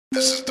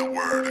This is the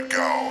word to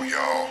go,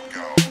 yo.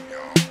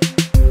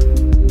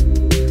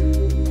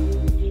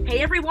 Hey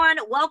everyone,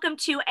 welcome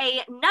to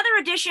another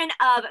edition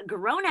of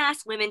Grown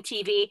Ass Women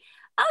TV.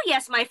 Oh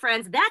yes, my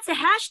friends, that's a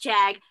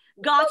hashtag,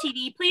 GAW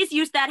TV. Please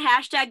use that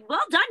hashtag.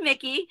 Well done,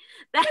 Mickie.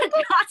 That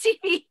GAW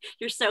TV,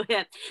 you're so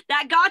hip.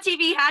 That GAW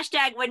TV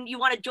hashtag when you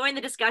want to join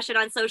the discussion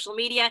on social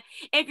media.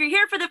 If you're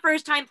here for the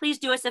first time, please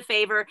do us a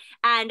favor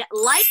and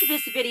like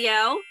this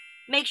video.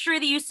 Make sure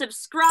that you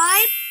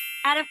subscribe.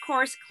 And of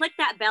course, click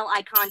that bell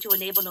icon to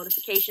enable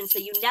notifications so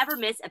you never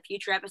miss a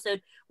future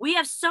episode. We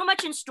have so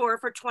much in store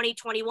for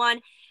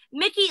 2021.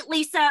 Mickie,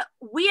 Lisa,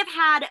 we have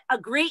had a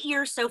great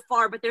year so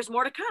far, but there's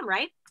more to come,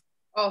 right?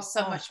 Oh,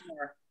 so much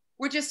more.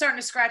 We're just starting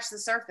to scratch the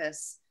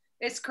surface.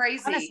 It's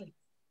crazy.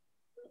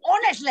 Honestly, all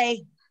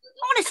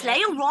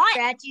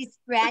right.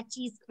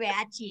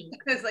 Scratchy.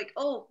 It's like,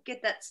 oh,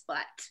 get that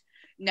spot.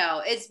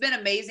 No, it's been an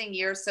amazing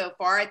year so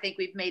far. I think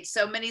we've made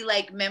so many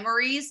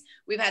memories.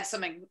 We've had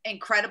some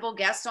incredible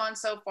guests on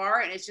so far,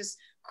 and it's just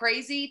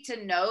crazy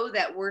to know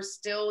that we're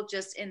still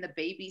just in the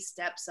baby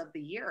steps of the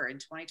year in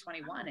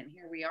 2021, and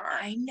here we are.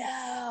 I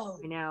know.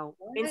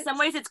 In some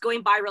ways, it's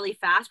going by really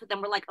fast, but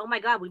then we're like, oh my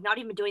God, we've not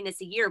even been doing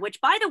this a year,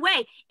 which, by the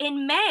way,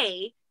 in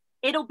May,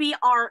 it'll be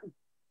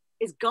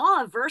is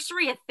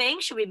GAW-versary a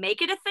thing? Should we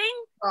make it a thing?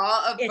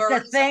 GAW-versary.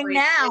 It's a thing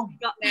now.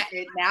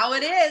 Now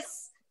it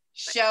is.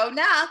 Show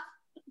enough.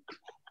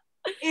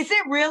 Is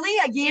it really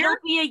a year? It'll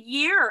be a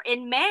year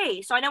in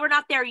May. So I know we're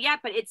not there yet,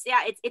 but it's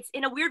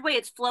in a weird way,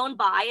 it's flown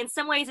by. In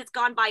some ways it's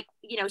gone by,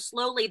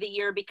 slowly the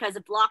year because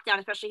of lockdown,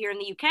 especially here in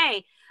the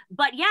UK.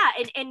 But yeah,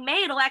 in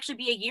May, it'll actually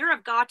be a year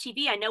of GAW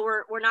TV. I know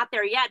we're not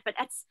there yet, but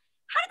how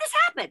did this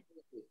happen?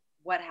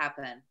 What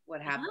happened?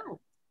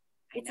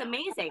 It's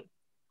amazing.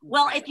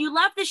 Well, if you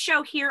love the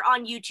show here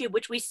on YouTube,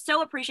 which we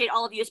so appreciate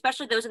all of you,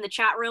 especially those in the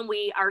chat room,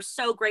 we are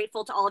so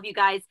grateful to all of you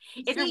guys.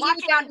 If you're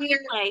watching on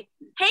replay,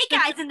 hey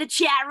guys in the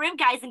chat room,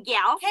 guys and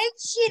gals. Hey,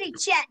 chitty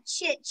chat,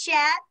 chit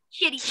chat.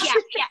 Chitty chat.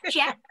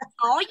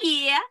 Oh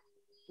yeah.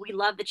 We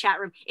love the chat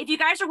room. If you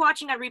guys are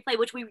watching on replay,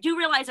 which we do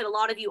realize that a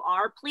lot of you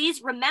are,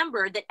 please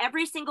remember that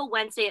every single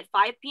Wednesday at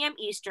 5 p.m.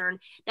 Eastern,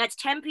 that's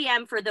 10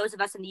 p.m. for those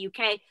of us in the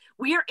UK,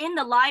 we are in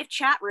the live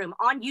chat room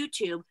on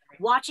YouTube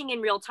watching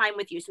in real time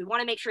with you. So we want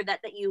to make sure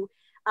that you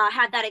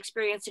had that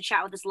experience to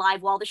chat with us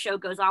live while the show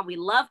goes on. We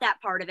love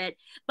that part of it.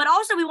 But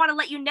also we want to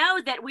let you know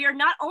that we are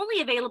not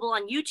only available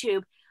on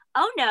YouTube.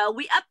 Oh no,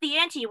 we upped the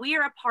ante. We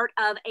are a part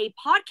of a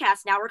podcast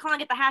now. We're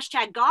calling it the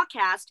hashtag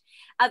GAWcast,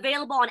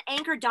 available on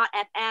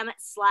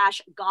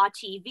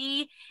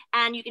anchor.fm/GAWTV.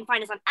 And you can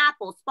find us on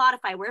Apple,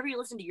 Spotify, wherever you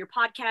listen to your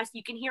podcast.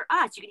 You can hear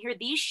us. You can hear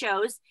these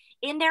shows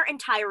in their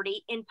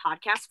entirety in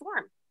podcast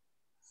form.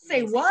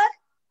 Say what?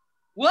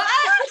 What?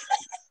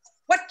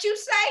 What you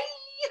say?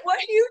 What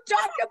are you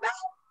talking about?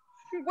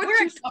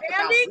 We're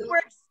expanding.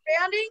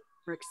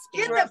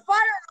 Get the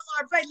fire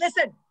alarm. Right,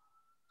 listen.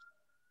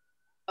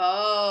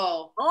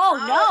 Oh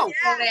no.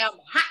 Yeah. Damn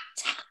hot.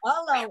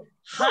 Hello.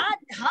 Hot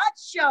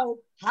show.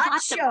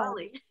 Hot show.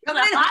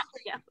 Coming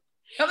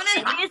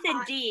in. It is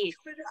indeed.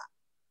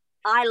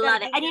 I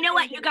love it. And you know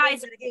what, you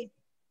guys?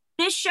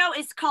 This show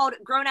is called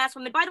Grown Ass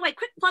Women. By the way,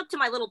 quick plug to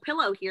my little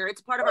pillow here.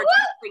 It's part of our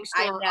Teespring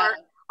store.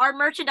 Our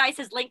merchandise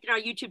is linked in our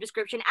YouTube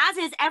description, as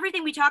is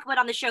everything we talk about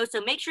on the show. So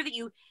make sure that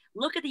you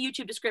look at the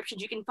YouTube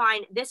descriptions. You can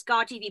find this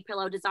GAW TV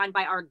pillow designed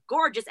by our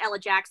gorgeous Ella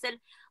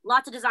Jackson.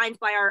 Lots of designs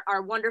by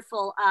our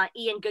wonderful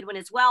Ian Goodwin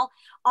as well.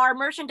 Our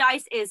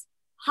merchandise is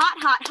hot.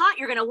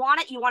 You're going to want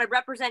it. You want to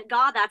represent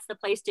GAW. That's the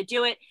place to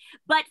do it.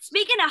 But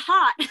speaking of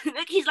hot,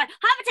 he's like,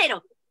 hot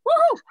potato.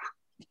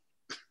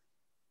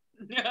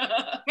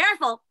 Woohoo!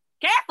 Careful.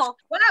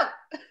 Wow.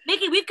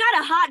 Mickie, we've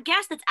got a hot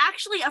guest that's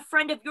actually a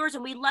friend of yours,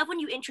 and we love when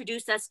you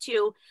introduce us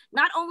to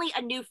not only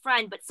a new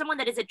friend, but someone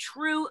that is a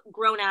true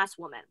grown-ass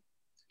woman.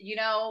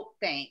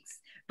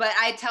 Thanks. But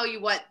I tell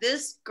you what,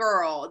 this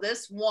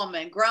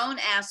woman,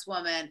 grown-ass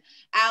woman,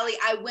 Ali,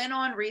 I went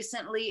on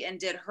recently and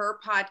did her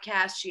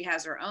podcast. She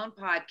has her own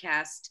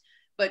podcast,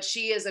 but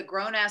she is a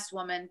grown-ass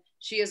woman.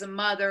 She is a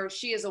mother.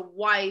 She is a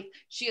wife.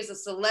 She is a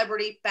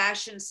celebrity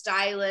fashion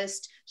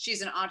stylist.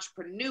 She's an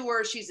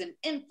entrepreneur. She's an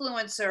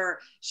influencer.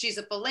 She's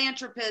a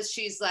philanthropist.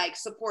 She's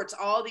supports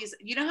all these.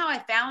 You know how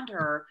I found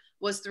her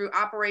was through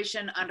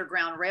Operation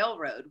Underground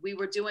Railroad. We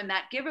were doing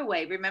that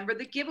giveaway. Remember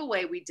the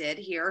giveaway we did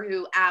here,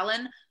 who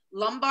Alan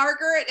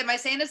Lumbarger, am I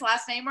saying his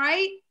last name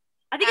right?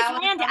 I think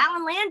it's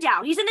Alan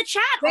Landau. He's in the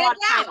chat a lot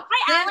of times.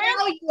 Hi,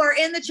 Alan. You are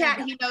in the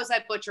chat. He knows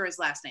I butcher his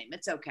last name.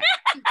 It's okay.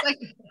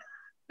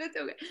 It's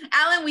okay.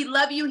 Alan, we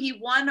love you. He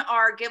won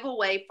our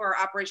giveaway for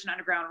Operation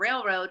Underground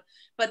Railroad,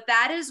 but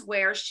that is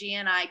where she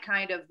and I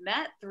kind of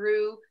met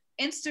through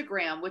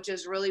Instagram, which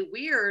is really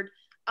weird.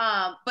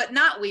 But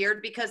not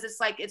weird because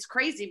it's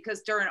crazy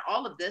because during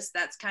all of this,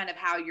 that's kind of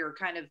how you're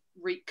kind of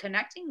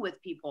reconnecting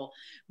with people.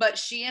 But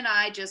she and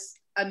I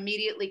just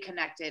immediately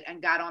connected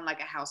and got on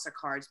like a house of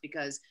cards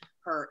because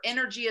her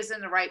energy is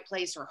in the right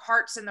place. Her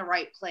heart's in the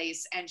right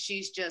place. And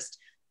she's just,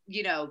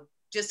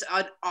 just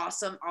an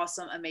awesome,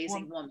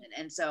 amazing woman.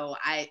 And so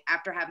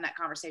after having that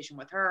conversation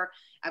with her,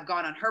 I've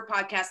gone on her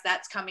podcast.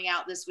 That's coming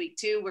out this week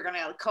too. We're going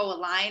to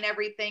co-align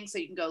everything so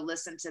you can go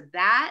listen to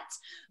that.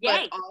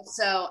 Yay. But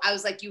also I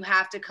was like, you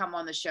have to come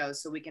on the show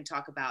so we can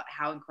talk about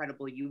how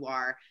incredible you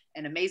are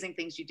and amazing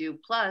things you do,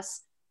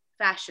 plus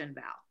fashion,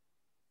 Val.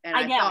 And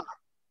I thought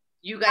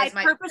you guys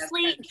might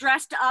purposely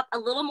dressed up a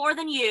little more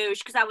than usual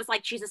because I was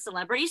like, she's a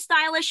celebrity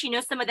stylist. She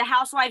knows some of the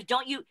housewives.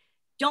 Don't you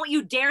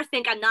dare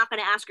think I'm not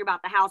going to ask her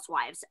about the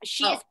housewives.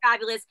 She is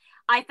fabulous.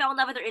 I fell in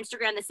love with her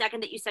Instagram the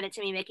second that you sent it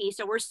to me, Mickie.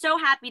 So we're so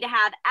happy to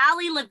have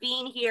Ali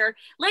Levine here.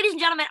 Ladies and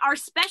gentlemen, our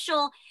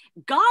special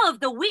GAW of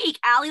the week,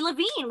 Ali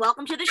Levine.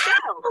 Welcome to the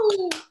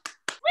show.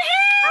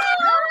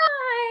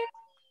 Hi.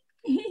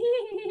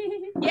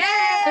 Yay!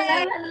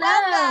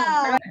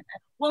 Hello.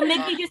 Well,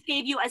 Mickie just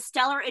gave you a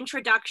stellar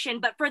introduction,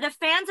 but for the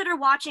fans that are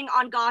watching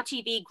on GAW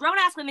TV, Grown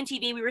Ass Women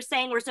TV, we were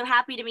saying we're so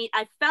happy to meet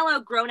a fellow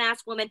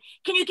grown-ass woman.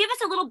 Can you give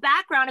us a little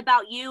background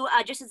about you,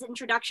 just as an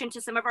introduction to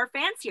some of our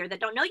fans here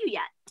that don't know you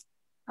yet?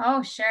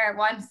 Oh, sure.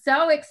 Well, I'm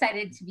so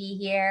excited to be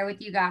here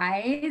with you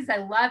guys. I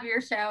love your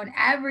show and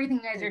everything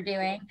you guys are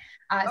doing.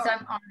 So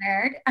I'm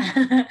honored.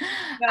 But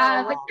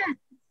yeah.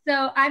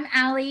 So I'm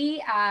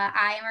Ali.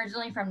 I am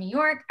originally from New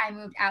York. I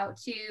moved out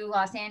to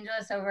Los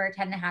Angeles over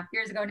 10 and a half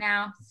years ago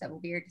now.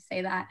 So weird to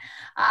say that.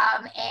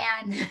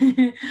 And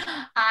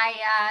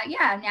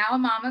I'm now a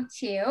mom of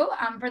two.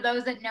 For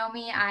those that know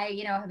me,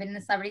 I, have been in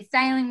the celebrity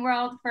styling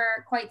world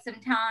for quite some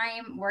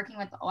time, working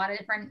with a lot of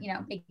different,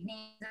 big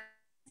names.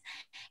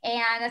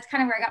 And that's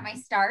kind of where I got my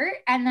start.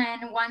 And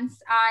then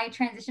once I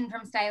transitioned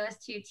from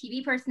stylist to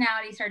TV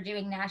personality, started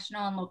doing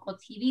national and local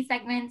TV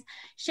segments,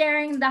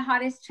 sharing the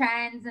hottest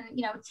trends and,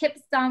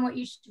 tips on what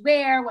you should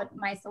wear, what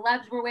my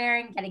celebs were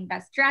wearing, getting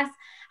best dressed,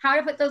 how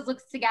to put those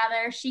looks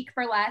together, chic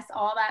for less,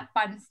 all that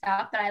fun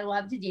stuff that I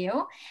love to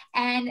do.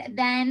 And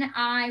then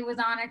I was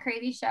on a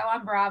crazy show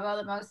on Bravo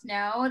that most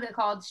know, they're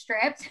called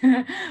Stripped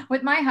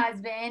with my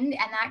husband. And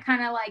that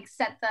kind of like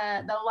set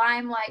the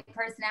limelight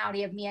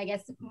personality of me, I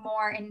guess,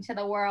 more into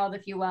the world,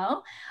 if you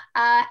will.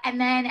 And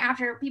then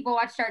after people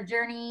watched our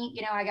journey,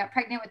 I got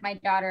pregnant with my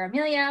daughter,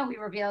 Amelia. We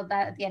revealed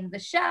that at the end of the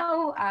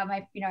show,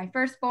 my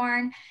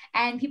firstborn,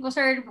 and people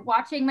started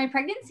watching my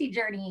pregnancy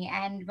journey.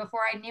 And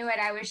before I knew it,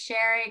 I was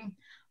sharing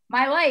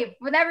my life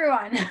with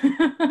everyone.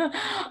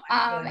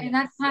 And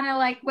that's kind of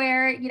like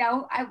where,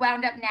 I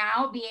wound up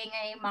now being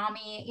a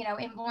mommy,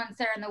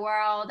 influencer in the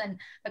world and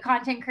the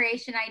content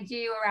creation I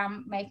do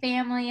around my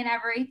family and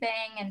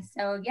everything. And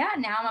so,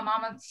 now I'm a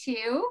mom of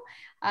two,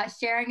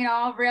 sharing it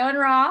all real and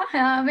raw.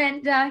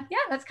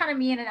 That's kind of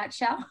me in a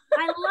nutshell.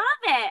 I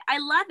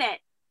love it.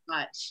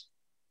 Much.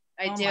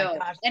 I do.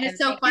 And it's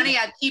so funny.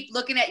 I keep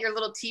looking at your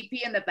little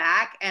teepee in the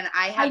back, and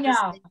I have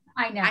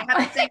I have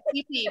the same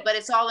teepee, but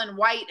it's all in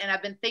white. And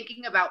I've been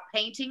thinking about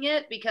painting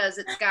it because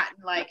it's gotten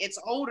it's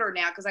older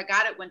now, because I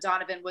got it when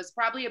Donovan was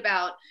probably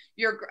about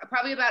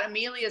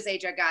Amelia's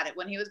age. I got it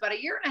when he was about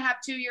 1.5 years,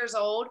 2 years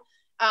old.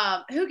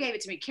 Who gave it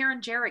to me?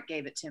 Karen Jarrett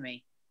gave it to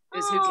me.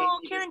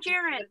 Karen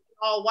Jarrett.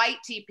 All white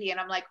teepee. And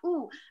I'm like,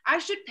 ooh, I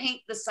should paint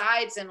the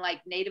sides in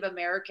Native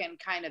American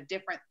kind of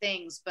different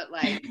things, but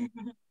I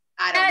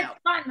don't know. It's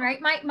fun, right?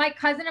 My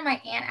cousin and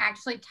my aunt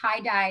actually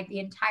tie-dyed the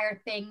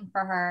entire thing for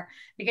her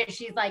because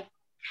she's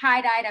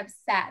tie-dyed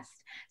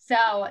obsessed.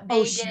 So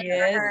they did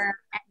it for her.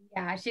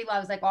 And she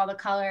loves all the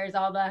colors,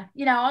 all the,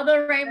 all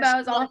the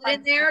rainbows, all the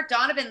in there.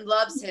 Donovan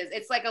loves his.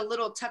 It's like a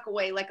little tuck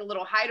away, like a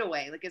little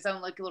hideaway, like his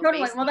own little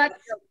totally. Well, that's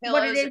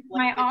what it is in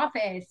my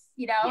office.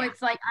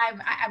 It's like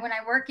when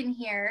I work in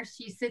here,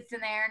 she sits in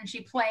there and she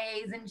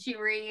plays and she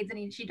reads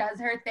and she does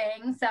her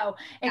thing. So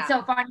it's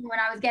so funny when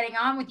I was getting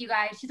on with you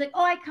guys, she's like,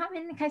 oh, I come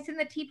in, can I sit in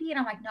the teepee?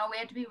 And I'm like, no, we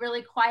have to be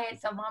really quiet.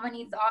 So mama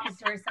needs the office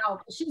to herself.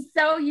 She's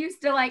so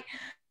used to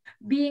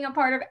being a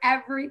part of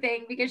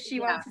everything because she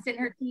wants to sit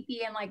in her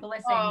teepee and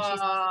listen.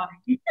 I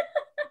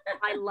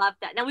love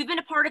that. Now, we've been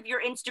a part of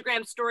your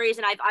Instagram stories,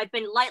 and I've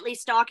been lightly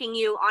stalking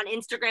you on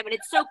Instagram, and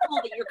it's so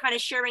cool that you're kind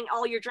of sharing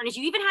all your journeys.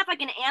 You even have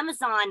an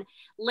Amazon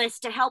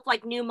list to help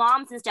new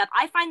moms and stuff.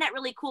 I find that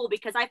really cool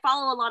because I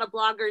follow a lot of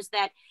bloggers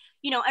that,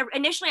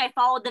 initially I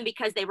followed them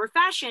because they were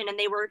fashion and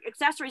they were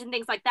accessories and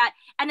things like that.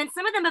 And then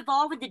some of them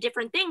evolve into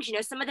different things.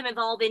 Some of them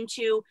evolve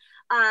into,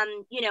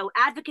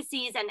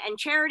 advocacies and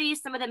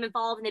charities. Some of them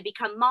evolve and they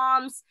become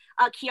moms.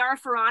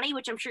 Arianny,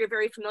 which I'm sure you're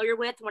very familiar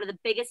with, one of the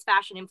biggest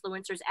fashion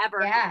influencers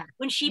ever. Yeah.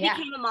 When she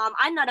became a mom,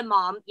 I'm not a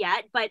mom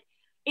yet, but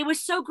it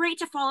was so great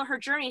to follow her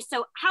journey.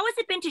 So how has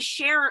it been to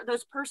share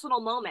those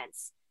personal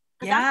moments?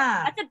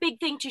 That's a big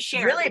thing to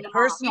share. Really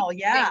personal.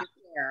 Yeah.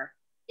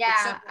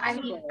 Yeah,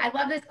 I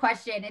love this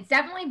question. It's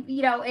definitely,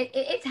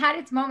 it's had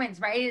its moments,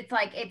 right? It's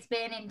it's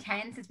been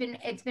intense.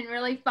 It's been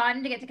really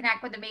fun to get to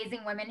connect with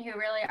amazing women who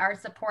really are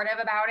supportive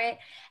about it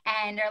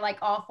and are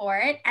all for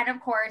it. And of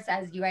course,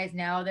 as you guys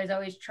know, there's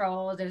always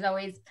trolls. There's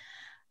always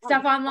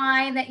stuff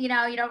online that, you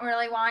know, you don't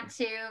really want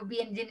to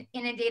be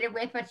inundated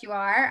with, but you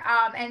are.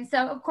 And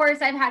so of course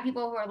I've had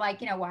people who are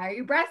like, you know, why are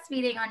you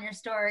breastfeeding on your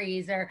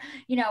stories? Or,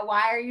 you know,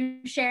 why are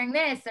you sharing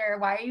this? Or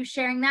why are you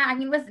sharing that? I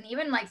mean, listen,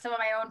 even like some of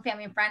my own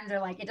family and friends are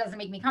like, it doesn't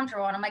make me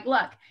comfortable. And I'm like,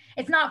 look,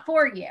 it's not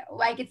for you.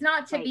 Like, it's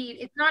not to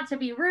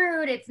be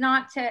rude. It's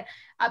not to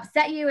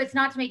upset you. It's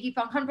not to make you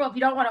feel uncomfortable. If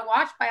you don't want to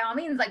watch, by all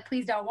means, like,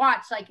 please don't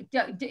watch. Like,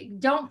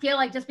 don't feel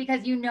like just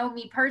because you know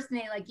me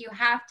personally, like you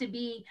have to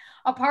be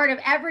a part of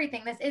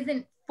everything. This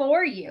isn't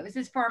for you. This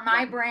is for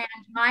my brand,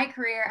 my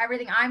career,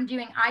 everything I'm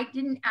doing. I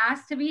didn't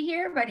ask to be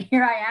here, but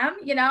here I am,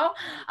 you know,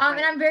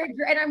 and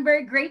I'm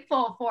very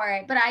grateful for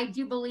it. But I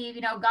do believe,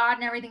 you know, God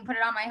and everything put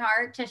it on my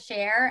heart to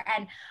share.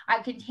 And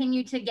I've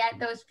continued to get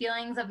those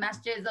feelings of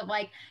messages of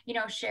like, you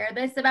know, share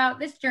this about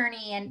this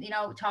journey and, you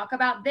know, talk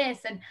about this.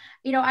 And,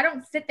 you know, I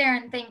don't sit there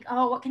and think,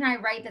 oh, what can I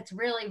write that's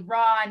really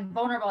raw and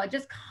vulnerable? It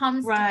just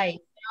comes to me.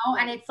 You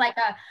know? And it's like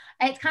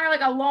it's kind of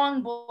like a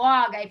long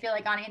blog, I feel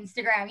like, on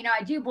Instagram. You know,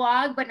 I do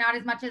blog, but not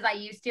as much as I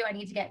used to. I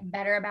need to get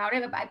better about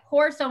it. But I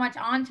pour so much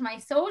onto my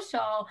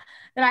social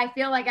that I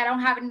feel like I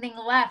don't have anything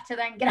left to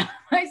then get on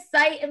my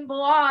site and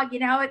blog. You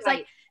know, it's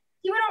like,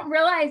 people don't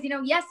realize, you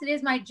know, yes, it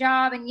is my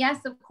job. And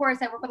yes, of course,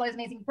 I work with all these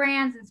amazing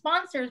brands and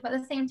sponsors, but at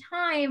the same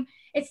time,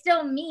 it's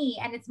still me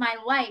and it's my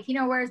life, you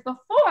know, whereas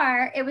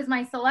before it was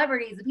my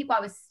celebrities, the people I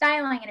was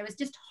styling, and it was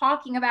just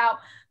talking about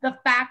the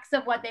facts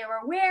of what they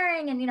were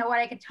wearing and, you know, what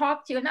I could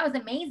talk to. And that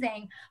was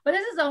amazing. But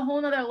this is a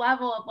whole nother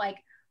level of like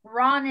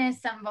rawness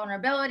and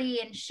vulnerability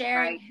and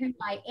sharing who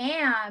I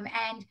am.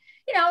 And,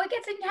 you know, it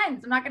gets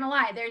intense. I'm not going to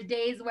lie. There's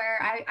days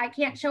where I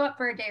can't show up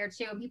for a day or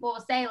two, and people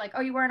will say like,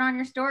 oh, you weren't on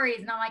your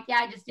stories. And I'm like, yeah,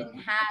 I just didn't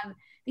have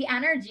the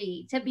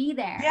energy to be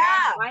there.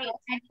 Yeah. And I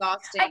think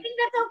that's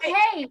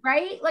okay.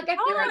 Right. Like, I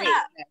feel like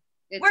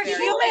we're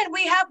human.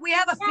 We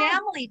have a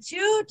family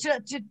too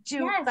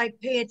to like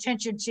pay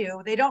attention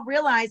to. They don't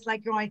realize,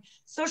 like, going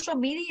social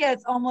media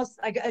is almost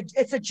like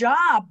it's a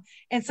job,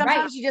 and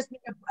sometimes you just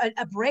need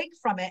a break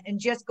from it and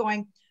just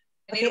going,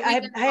 okay,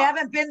 I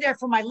haven't been there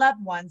for my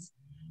loved ones.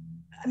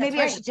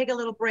 Maybe I should take a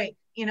little break.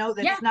 You know,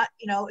 that's not,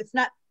 you know,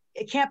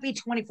 it can't be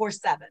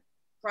 24/7.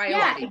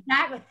 Yeah,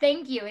 exactly.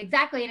 Thank you.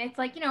 Exactly. And it's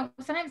like, you know,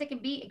 sometimes it can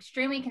be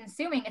extremely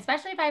consuming,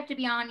 especially if I have to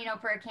be on, you know,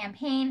 for a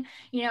campaign,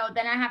 you know,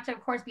 then I have to,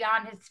 of course, be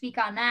on to speak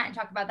on that and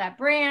talk about that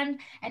brand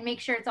and make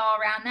sure it's all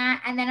around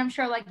that. And then I'm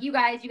sure, like, you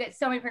guys, you get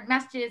so many different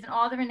messages and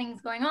all different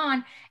things going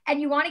on, and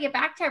you want to get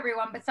back to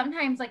everyone. But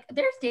sometimes, like,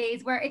 there's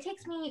days where it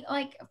takes me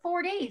like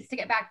 4 days to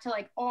get back to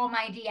like all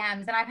my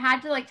DMs. And I've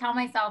had to like tell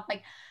myself,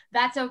 like,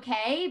 that's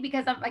okay,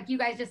 because I'm, like you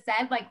guys just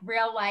said, like,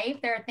 real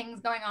life, there are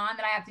things going on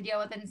that I have to deal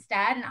with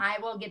instead, and I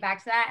will get back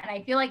to that. And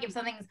I feel like if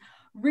something's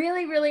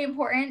really, really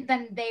important,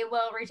 then they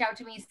will reach out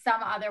to me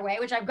some other way,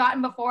 which I've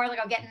gotten before. Like,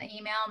 I'll get an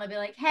email and they'll be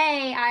like,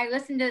 hey, I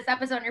listened to this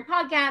episode on your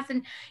podcast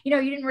and, you know,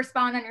 you didn't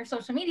respond on your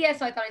social media,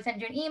 so I thought I'd send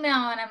you an email.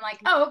 And I'm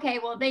like, oh, okay,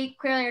 well, they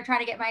clearly are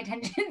trying to get my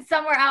attention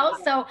somewhere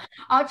else, so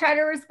I'll try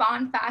to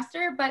respond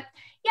faster. But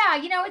yeah,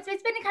 you know, it's been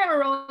kind of a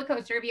roller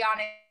coaster, to be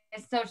honest.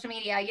 Social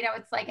media, you know,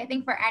 it's like, I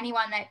think for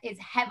anyone that is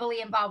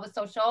heavily involved with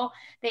social,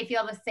 they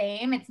feel the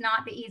same. It's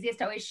not the easiest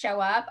to always show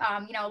up.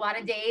 You know, a lot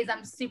of days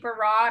I'm super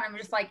raw and I'm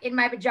just like in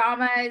my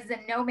pajamas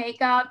and no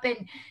makeup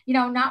and, you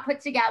know, not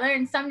put together.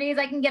 And some days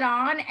I can get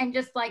on and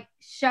just like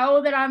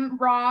show that I'm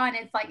raw and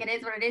it's like, it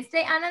is what it is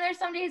today. And then there's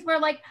some days where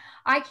like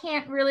I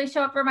can't really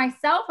show up for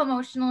myself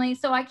emotionally,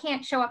 so I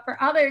can't show up for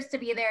others to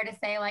be there to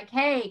say like,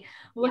 hey,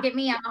 look at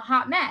me, I'm a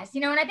hot mess, you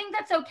know. And I think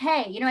that's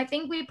okay. You know, I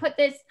think we put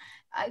this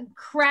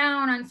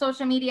crown on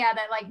social media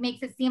that like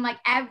makes it seem like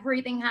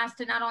everything has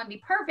to not only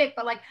be perfect,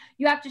 but like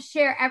you have to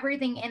share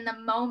everything in the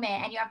moment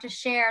and you have to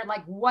share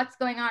like what's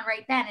going on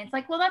right then. It's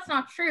like, well, that's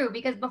not true,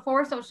 because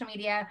before social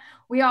media,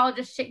 we all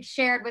just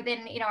shared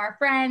within, you know, our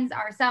friends,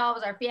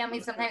 ourselves, our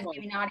families, sometimes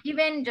maybe not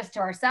even just to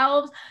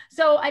ourselves.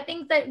 So I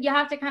think that you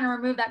have to kind of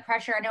remove that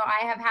pressure. I know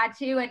I have had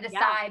to, and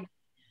decide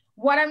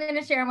what I'm going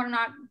to share and what I'm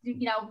not,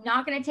 you know,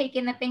 not going to take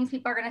in the things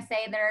people are going to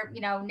say that are,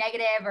 you know,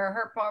 negative or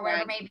hurtful or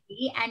whatever it may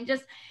be, and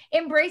just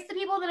embrace the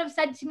people that have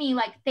said to me,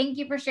 like, thank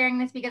you for sharing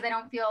this because I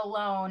don't feel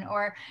alone,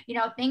 or, you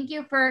know, thank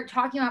you for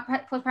talking about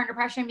postpartum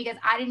depression because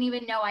I didn't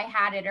even know I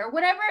had it, or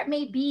whatever it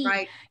may be.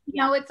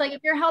 You know, it's like,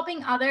 if you're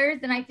helping others,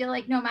 then I feel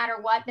like no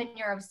matter what, then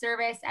you're of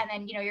service, and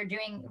then, you know, you're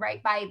doing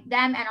right by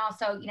them and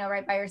also, you know,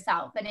 right by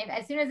yourself. And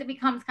as soon as it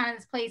becomes kind of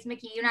this place,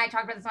 Mickie, you and I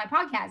talked about this on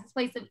my podcast, this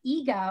place of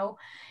ego,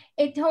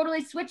 it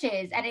totally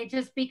switches and it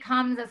just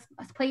becomes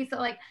a place that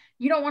like,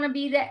 you don't want to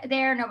be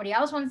there. Nobody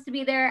else wants to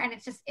be there. And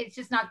it's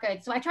just not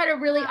good. So I try to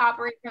really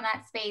operate from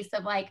that space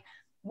of like,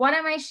 what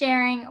am I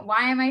sharing?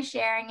 Why am I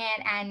sharing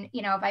it? And,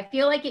 you know, if I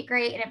feel like it,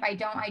 great. And if I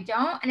don't, I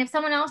don't. And if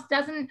someone else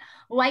doesn't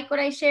like what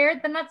I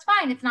shared, then that's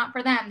fine. It's not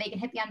for them. They can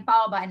hit the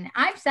unfollow button.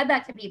 I've said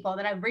that to people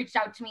that have reached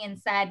out to me and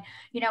said,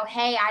 you know,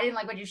 hey, I didn't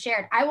like what you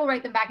shared. I will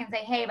write them back and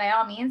say, hey, by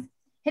all means,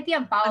 hit the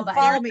unfollow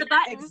button.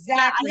 Exactly.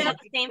 Yeah, I did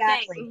the same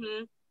thing.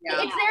 Mm-hmm.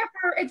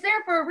 it's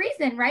there for a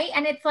reason, right?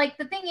 And it's like,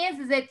 the thing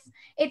is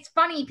it's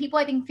funny. People,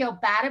 I think, feel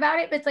bad about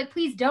it, but it's like,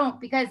 please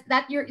don't, because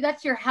that's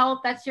your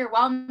health, that's your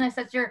wellness,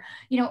 that's your,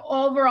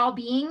 overall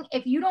being.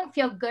 If you don't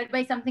feel good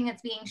by something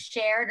that's being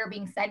shared or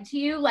being said to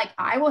you, like,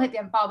 I will hit the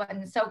unfollow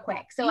button so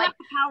quick. So like,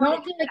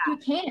 don't feel like you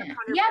can't. 100%.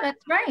 Yeah,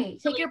 that's right.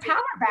 Take your power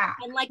back.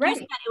 And like you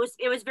said,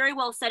 it was very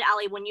well said,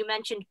 Ali, when you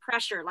mentioned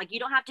pressure. Like, you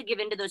don't have to give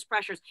into those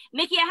pressures.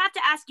 Mickie, I have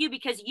to ask you,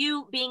 because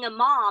you being a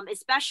mom,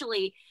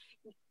 especially,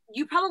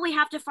 you probably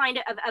have to find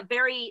a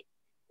very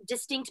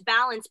distinct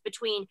balance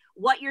between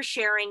what you're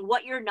sharing,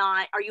 what you're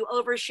not. Are you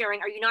oversharing?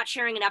 Are you not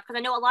sharing enough? Because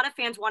I know a lot of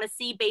fans want to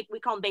see baby.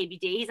 We call him Baby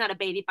D. He's not a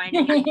baby by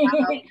any means. I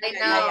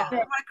want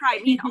to cry.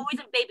 He's always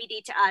a Baby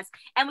D to us,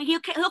 and he'll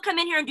come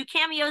in here and do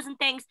cameos and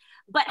things.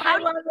 But how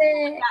do you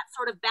do that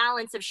sort of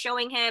balance of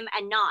showing him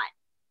and not?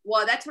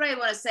 Well, that's what I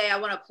want to say. I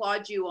want to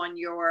applaud you on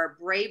your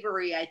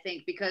bravery, I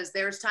think, because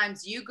there's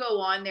times you go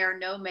on there,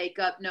 no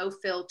makeup, no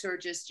filter,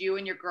 just you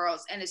and your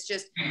girls. And it's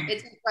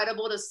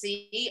incredible to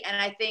see. And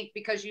I think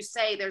because you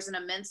say there's an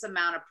immense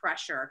amount of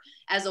pressure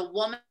as a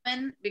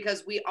woman,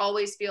 because we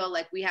always feel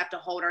like we have to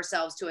hold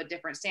ourselves to a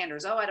different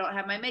standards. Oh, I don't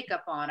have my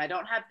makeup on. I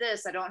don't have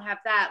this. I don't have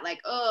that. Like,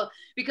 oh,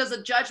 because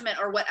of judgment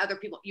or what other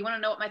people, you want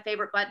to know what my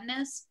favorite button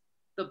is?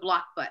 The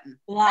block button.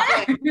 Block.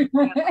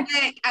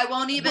 I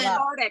won't even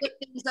flip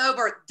things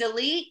over.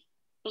 Delete,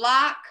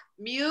 block,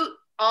 mute,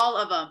 all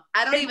of them.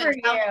 I don't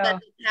even tell them that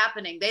it's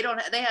happening. They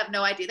have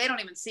no idea. They don't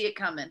even see it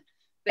coming.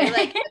 They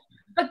like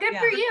But good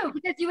for you,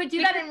 because you would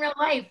do that in real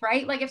life,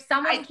 right? Like, if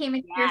someone came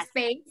into your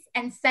space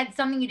and said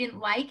something you didn't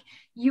like,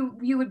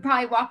 you would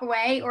probably walk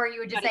away, or you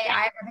would just say,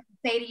 I have nothing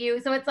to say to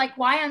you. So it's like,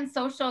 why on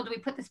social do we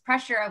put this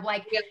pressure of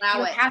like, you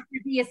have to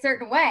be a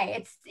certain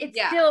way? It's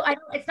still,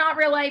 it's not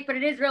real life, but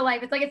it is real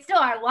life. It's like, it's still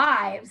our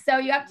lives. So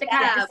you have to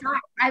kind of decide.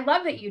 I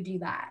love that you do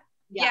that.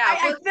 Yeah.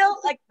 I feel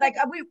like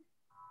we.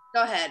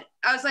 Go ahead.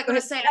 I was like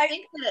going to say, I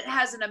think that it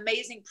has an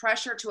amazing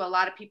pressure to a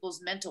lot of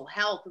people's mental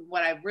health, and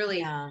what I really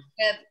have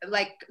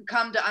like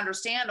come to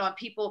understand on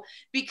people,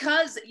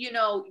 because,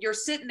 you're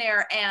sitting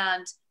there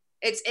and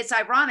it's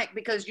ironic,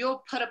 because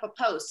you'll put up a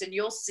post and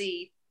you'll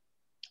see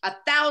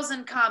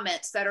 1,000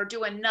 comments that are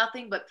doing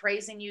nothing but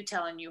praising you,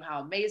 telling you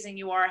how amazing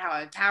you are, how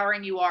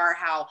empowering you are,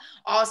 how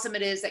awesome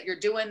it is that you're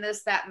doing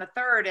this, that, and the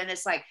third. And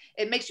it's like,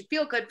 it makes you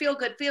feel good.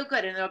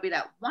 And there'll be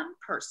that one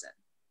person.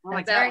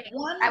 One guy.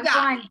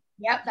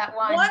 Yep, that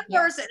one. One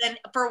person, and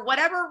for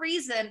whatever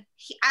reason,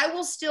 I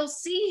will still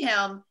see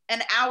him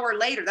an hour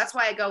later. That's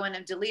why I go in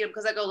and delete him,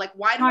 because I go like,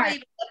 why do I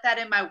even let that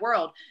in my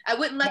world? I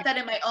wouldn't let that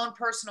in my own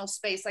personal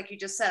space, like you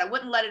just said. I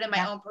wouldn't let it in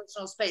my own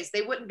personal space.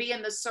 They wouldn't be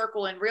in this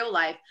circle in real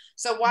life.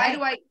 So why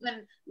do I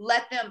even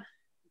let them?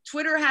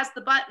 Twitter has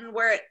the button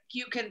where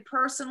you can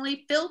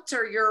personally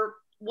filter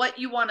what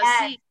you want to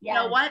see. You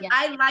know what?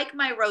 I like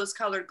my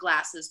rose-colored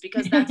glasses,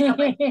 because that's how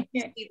I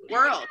see the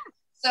world.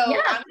 So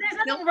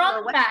there's nothing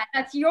wrong with that.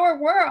 That's your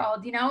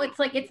world, It's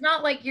like, it's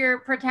not like you're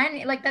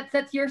pretending. Like,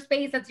 that's your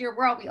space, that's your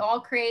world. We all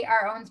create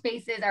our own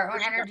spaces, our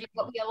own energy,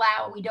 what we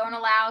allow, what we don't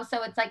allow.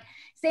 So it's like,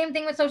 same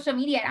thing with social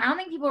media. And I don't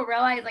think people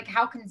realize like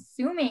how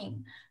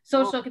consuming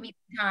social can be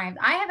sometimes.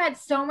 I have had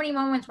so many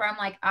moments where I'm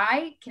like,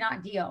 I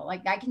cannot deal.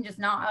 Like, I can just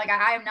not, like,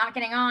 I am not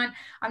getting on.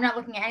 I'm not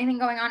looking at anything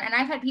going on. And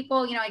I've had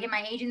people, like in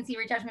my agency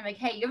reach out to me like,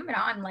 hey, you haven't been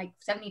on like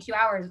 72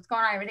 hours. What's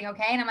going on? Everything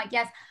okay? And I'm like,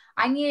 yes.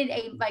 I needed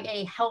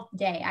a health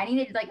day. I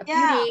needed like a few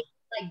days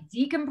to like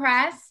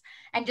decompress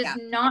and just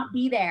not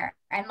be the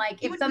And like,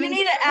 if something you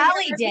need an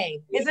Ali day,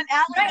 it's an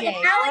Ali day.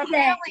 An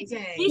Ali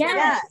day.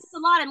 Yes, a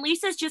lot. And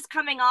Lisa's just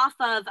coming off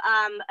of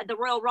the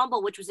Royal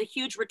Rumble, which was a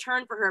huge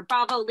return for her.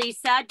 Bravo,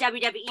 Lisa!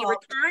 WWE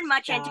return,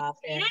 much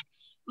anticipated.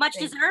 Much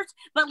deserved.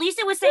 But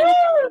Lisa was saying,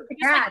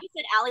 just like you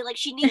said, Ali, like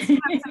she needs to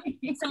have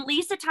some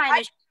Lisa time,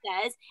 as she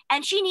says,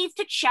 and she needs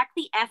to check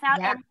the F out,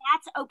 and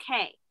that's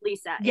okay,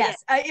 Lisa.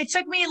 Yes. It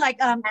took me like,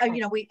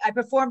 I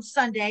performed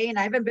Sunday, and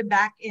I haven't been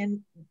back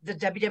in the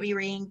WWE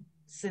ring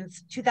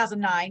since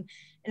 2009,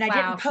 and I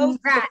didn't post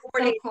for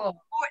 4 days.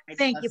 Cool.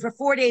 Thank you. For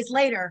 4 days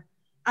later,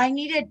 I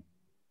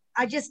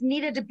just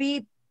needed to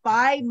be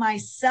by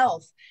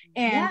myself.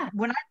 And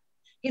when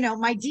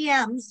my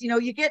DMs,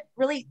 you get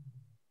really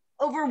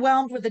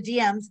overwhelmed with the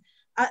DMs.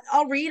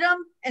 I'll read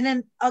them, and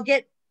then I'll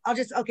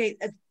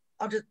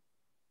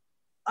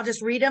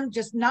just read them,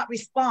 just not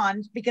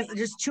respond, because it's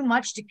just too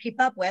much to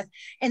keep up with.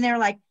 And they're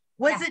like,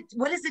 what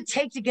does it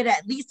take to get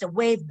at least a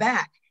wave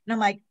back? And I'm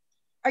like,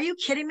 are you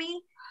kidding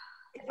me?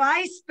 If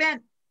I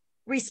spent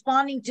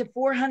responding to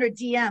 400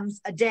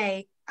 DMs a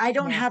day, I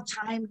don't have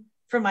time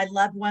for my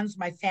loved ones,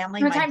 my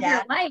family, my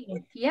dad.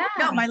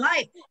 No, my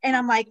life. And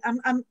I'm like,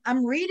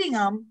 I'm reading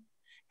them,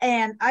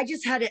 and I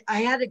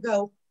had to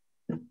go,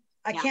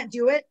 I can't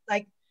do it.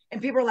 Like,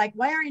 and people are like,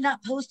 why are you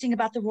not posting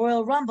about the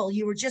Royal Rumble?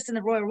 You were just in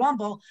the Royal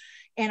Rumble.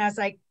 And I was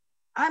like,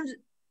 I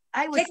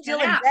was still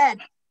in bed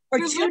for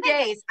 2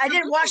 days. I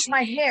didn't wash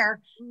my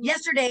hair.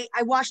 Yesterday,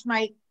 I washed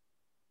my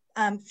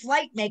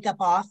flight makeup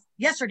off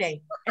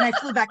yesterday, and I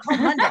flew back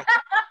home Monday.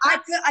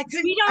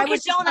 We don't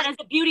condone that as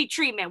a beauty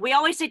treatment. We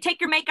always say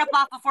take your makeup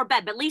off before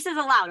bed, but Lisa's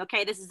allowed.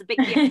 Okay, this is a big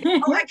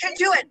deal. Oh, I couldn't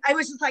do it. I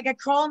was just like, I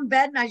crawl in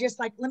bed and I just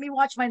like, let me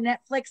watch my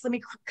Netflix, let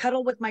me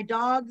cuddle with my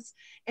dogs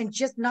and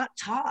just not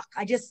talk.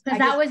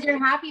 That was your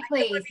happy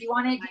place. You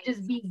wanted to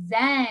just be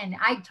zen.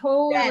 I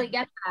totally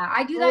get that.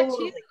 I do that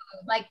too.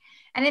 Like,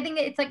 and I think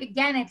that it's like,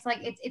 again, it's like,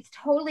 it's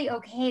totally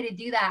okay to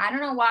do that. I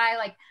don't know why,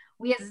 like,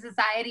 we as a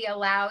society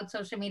allowed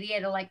social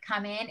media to like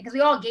come in, because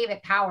we all gave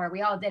it power.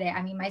 We all did it.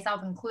 I mean,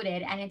 myself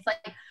included. And it's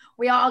like,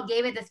 we all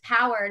gave it this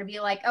power to be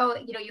like, oh,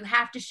 you know, you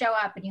have to show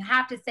up and you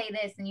have to say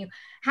this and you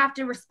have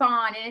to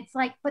respond. And it's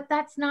like, but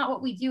that's not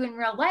what we do in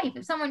real life.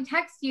 If someone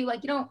texts you,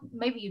 like, you don't,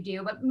 maybe you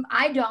do, but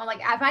I don't.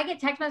 Like, if I get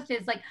text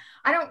messages, like,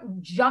 I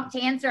don't jump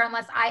to answer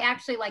unless I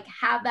actually like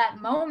have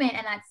that moment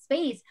and that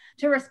space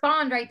to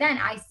respond right then.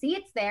 I see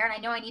it's there and I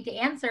know I need to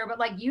answer, but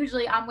like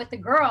usually I'm with the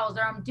girls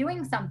or I'm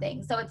doing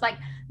something. So it's like,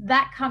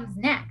 that comes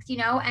next, you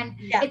know? And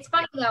it's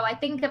funny though, I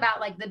think about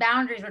like the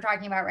boundaries we're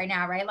talking about right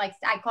now, right? Like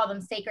I call them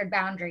sacred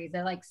boundaries.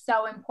 They're like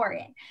so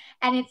important.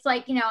 And it's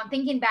like, you know, I'm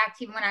thinking back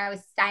to when I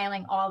was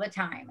styling all the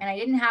time and I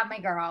didn't have my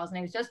girls and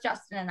it was just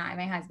Justin and I,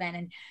 my husband.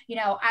 And, you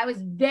know, I was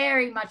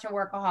very much a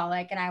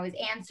workaholic and I was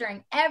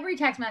answering every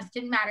text message,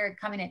 didn't matter,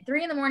 coming at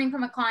 3 a.m.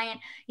 from a client,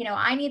 you know,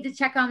 I need to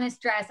check on this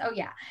dress. Oh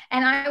yeah.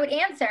 And I would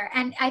answer.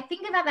 And I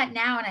think about that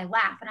now and I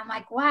laugh and I'm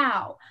like,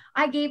 wow,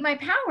 I gave my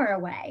power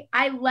away.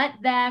 I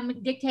let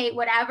them dictate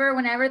whatever,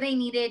 whenever they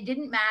needed,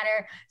 didn't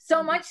matter.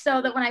 So much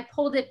so that when I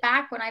pulled it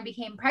back, when I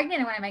became pregnant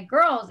and when I had my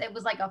girls, it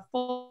was like a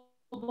full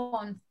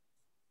blown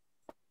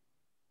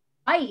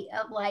fight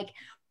of like,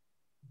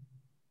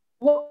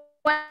 what's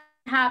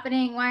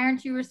happening? Why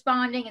aren't you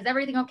responding? Is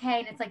everything okay?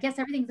 And it's like, yes,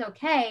 everything's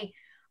okay.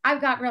 I've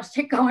got real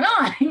shit going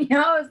on, you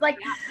know. It's like,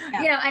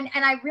 you know, and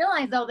I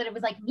realized though that it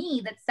was like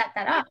me that set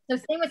that up. So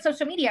same with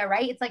social media,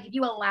 right? It's like if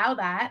you allow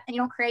that and you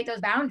don't create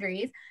those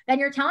boundaries, then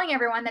you're telling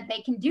everyone that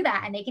they can do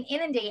that and they can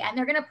inundate and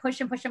they're gonna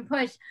push and push and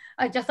push,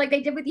 just like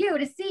they did with you,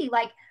 to see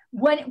like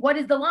what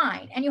is the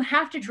line, and you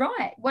have to draw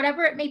it,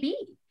 whatever it may be.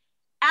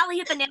 Ali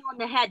hit the nail on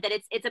the head that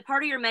it's a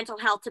part of your mental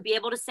health to be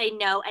able to say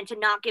no and to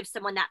not give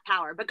someone that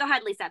power. But go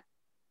ahead, Lisa.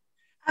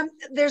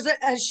 There's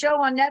a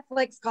show on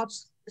Netflix called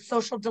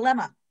Social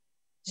Dilemma.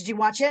 Did you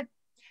watch it?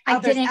 I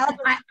didn't.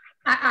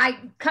 I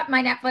cut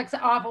my Netflix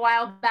off a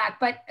while back,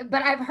 but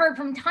I've heard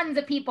from tons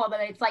of people that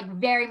it's like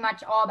very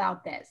much all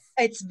about this.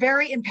 It's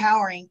very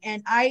empowering,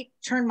 and I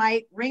turn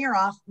my ringer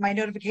off, my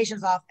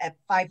notifications off at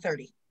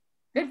 5:30.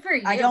 Good for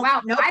you. I don't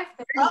know.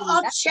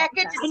 I'll check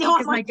it to see,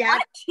 because my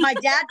dad's in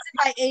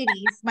my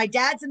 80s. My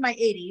dad's in my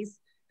 80s,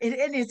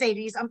 in his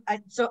 80s.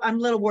 So I'm a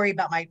little worried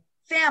about my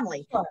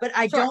family, but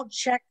I don't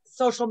check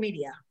social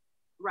media.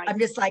 Right. I'm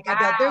just like, wow,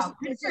 I go,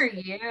 good for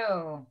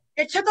you.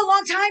 It took a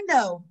long time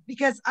though,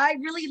 because I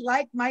really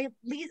like my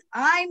Lisa.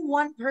 I'm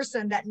one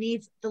person that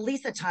needs the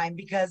Lisa time,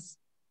 because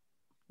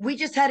we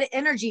just had an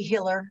energy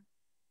healer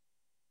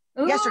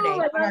yesterday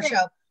on our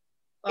show.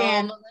 Oh,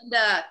 and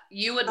Melinda,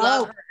 you would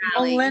love her,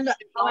 Ali. Melinda.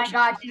 Oh my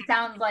God, she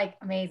sounds like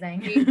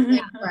amazing. She's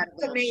incredible.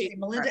 It's amazing.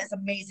 Melinda is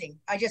amazing.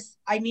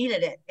 I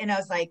needed it. And I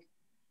was like,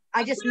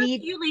 I just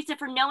need you, Lisa,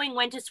 for knowing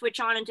when to switch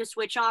on and to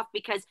switch off,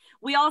 because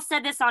we all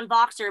said this on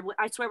Voxer.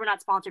 I swear we're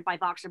not sponsored by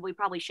Voxer, but we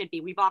probably should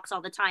be. We Vox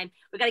all the time.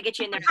 We got to get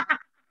you in there.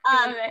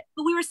 But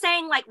we were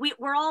saying like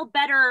we're all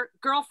better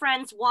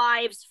girlfriends,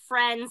 wives,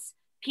 friends,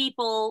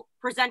 people,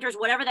 presenters,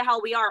 whatever the hell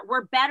we are.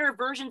 We're better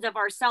versions of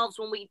ourselves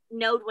when we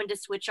know when to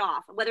switch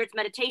off, whether it's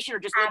meditation or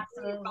just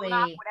absolutely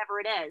off, whatever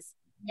it is.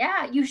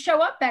 Yeah, you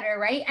show up better,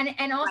 right?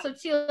 And also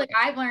too, like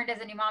I've learned as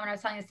a new mom, and I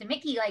was telling this to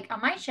Mickie, like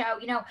on my show,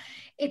 you know,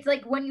 it's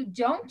like when you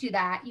don't do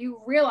that,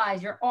 you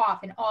realize you're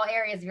off in all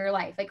areas of your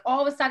life. Like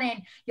all of a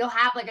sudden you'll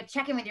have like a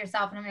check-in with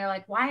yourself and you're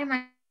like, why am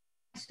I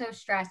so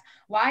stressed?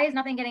 Why is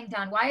nothing getting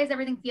done? Why does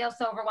everything feel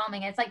so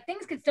overwhelming? And it's like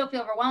things could still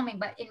feel overwhelming,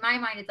 but in my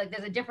mind, it's like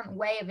there's a different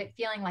way of it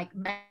feeling like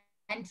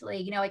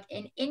mentally, you know, like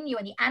in you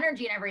and the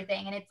energy and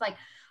everything. And it's like,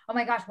 oh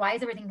my gosh, why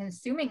is everything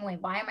consuming me?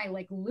 Why am I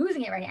like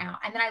losing it right now?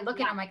 And then I look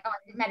at it, I'm like, oh, I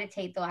didn't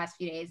meditate the last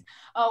few days.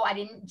 Oh, I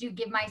didn't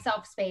give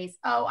myself space.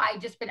 Oh, I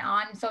just been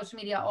on social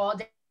media all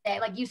day.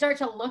 Like you start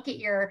to look at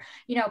your,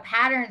 you know,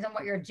 patterns and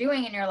what you're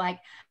doing, and you're like,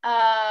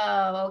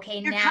 oh, okay,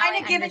 you're now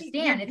kind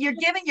of you're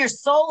giving your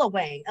soul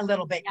away a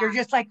little bit. Yeah. You're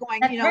just like going,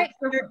 that's you know, right.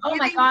 Oh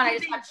my God, I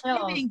just got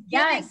chills.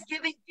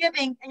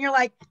 Giving, and you're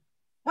like,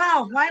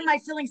 wow, why am I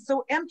feeling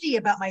so empty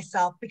about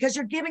myself? Because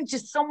you're giving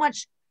just so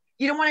much.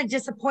 You don't want to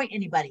disappoint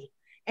anybody,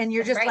 and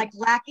you're just like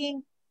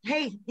lacking.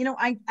 Hey, you know,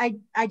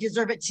 I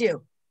deserve it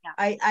too. Yeah.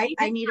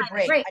 I need a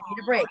break. I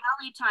need a break.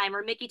 Ali time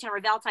or Mickie time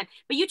or Val time.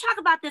 But you talk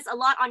about this a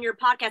lot on your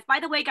podcast. By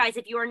the way, guys,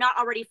 if you are not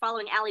already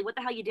following Ali, what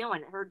the hell are you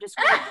doing? Her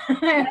description.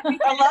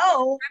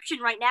 Hello.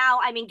 Description right now.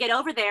 I mean, get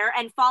over there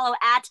and follow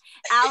at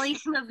Ali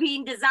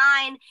Levine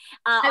Design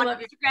on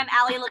Instagram,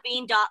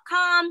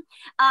 alilevine.com.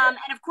 And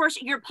of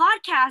course, your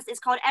podcast is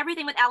called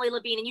Everything with Ali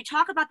Levine. And you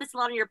talk about this a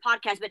lot on your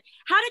podcast. But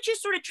how did you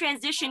sort of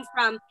transition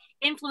from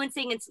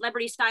influencing and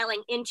celebrity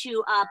styling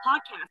into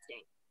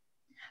podcasting?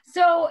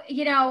 So,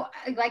 you know,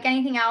 like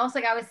anything else,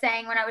 like I was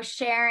saying, when I was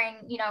sharing,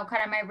 you know,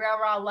 kind of my real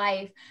raw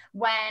life,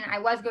 when I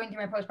was going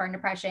through my postpartum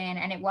depression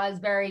and it was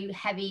very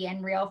heavy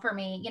and real for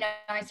me, you know,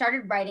 I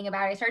started writing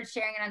about it. I started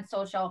sharing it on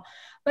social,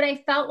 but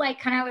I felt like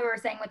kind of what we were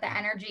saying with the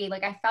energy,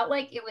 like I felt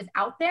like it was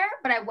out there,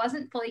 but I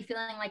wasn't fully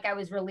feeling like I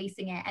was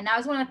releasing it. And that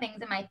was one of the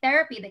things in my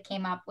therapy that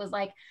came up was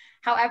like,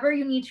 however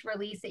you need to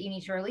release it, you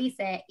need to release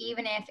it.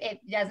 Even if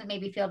it doesn't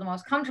maybe feel the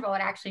most comfortable,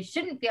 it actually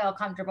shouldn't feel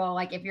comfortable.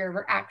 Like if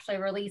you're actually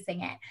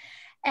releasing it.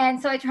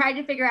 And so I tried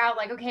to figure out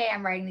like, okay,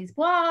 I'm writing these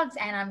blogs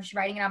and I'm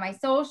writing it on my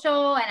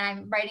social and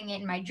I'm writing it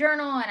in my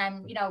journal and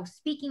I'm, you know,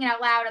 speaking it out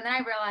loud. And then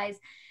I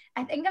realized,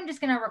 I think I'm just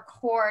going to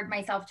record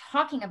myself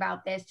talking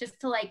about this just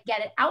to like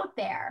get it out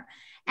there.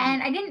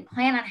 And I didn't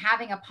plan on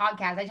having a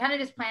podcast. I kind of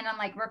just planned on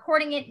like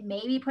recording it,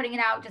 maybe putting it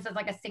out just as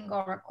like a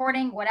single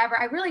recording, whatever.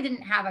 I really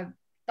didn't have a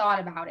thought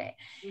about it.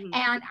 And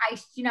I,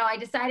 you know, I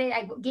decided,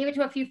 I gave it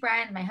to a few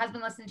friends, my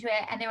husband listened to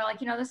it and they were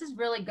like, you know, this is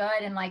really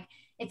good. And like,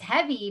 it's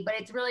heavy, but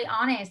it's really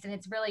honest and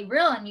it's really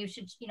real. And you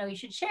should, you know, you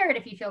should share it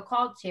if you feel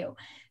called to.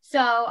 So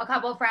a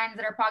couple of friends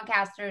that are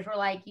podcasters were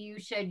like, you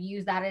should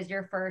use that as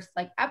your first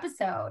like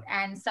episode.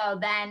 And so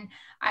then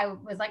I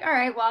was like, all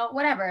right, well,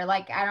 whatever.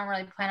 Like, I don't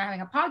really plan on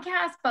having a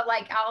podcast, but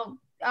like,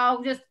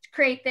 I'll just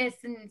create this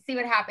and see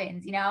what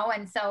happens, you know?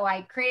 And so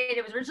I created,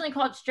 it was originally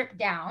called Stripped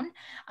Down,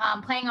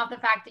 playing off the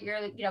fact that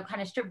you're, you know,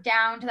 kind of stripped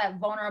down to that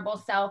vulnerable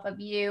self of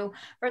you.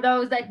 For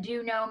those that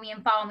do know me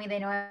and follow me, they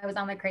know I was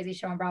on the crazy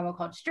show on Bravo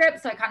called Strip.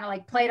 So I kind of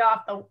like played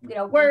off the, you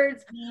know,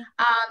 words.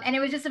 And it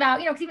was just about,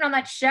 you know, 'cause even on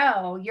that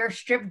show, you're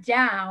stripped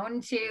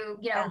down to,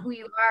 you know, who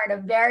you are at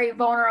a very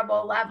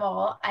vulnerable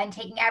level and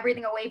taking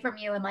everything away from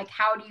you. And like,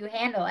 how do you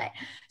handle it?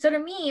 So to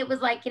me, it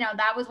was like, you know,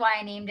 that was why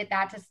I named it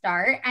that to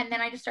start. And then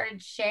I just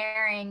started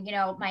sharing, you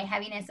know, my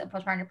heaviness of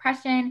postpartum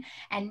depression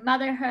and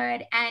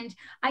motherhood. And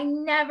I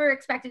never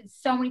expected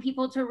so many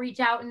people to reach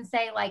out and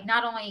say like,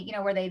 not only, you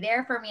know, were they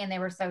there for me and they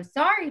were so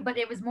sorry, but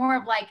it was more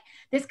of like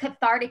this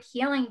cathartic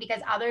healing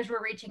because others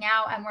were reaching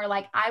out and were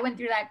like, I went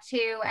through that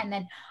too. And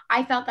then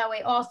I felt that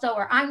way also,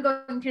 or I'm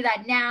going through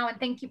that now. And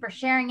thank you for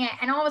sharing it.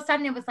 And all of a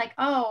sudden it was like,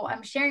 oh,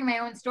 I'm sharing my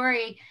own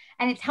story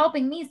and it's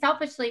helping me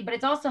selfishly, but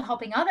it's also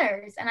helping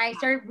others. And I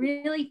started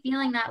really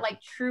feeling that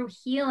like true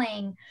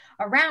healing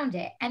around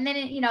it. And then,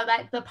 it, you know,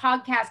 that the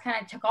podcast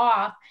kind of took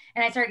off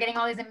and I started getting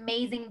all these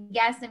amazing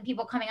guests and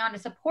people coming on to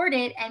support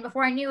it. And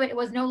before I knew it, it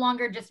was no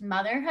longer just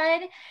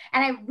motherhood.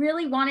 And I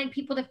really wanted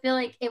people to feel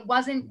like it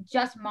wasn't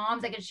just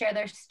moms that could share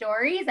their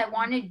stories. I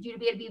wanted you to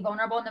be able to be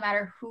vulnerable no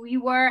matter who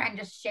you were and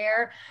just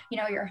share, you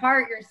know, your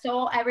heart, your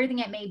soul, everything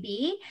it may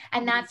be.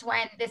 And that's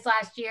when this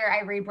last year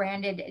I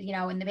rebranded, you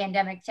know, in the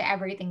pandemic to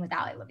Everything with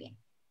Ali Levine.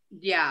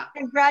 Yeah.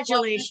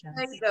 Congratulations.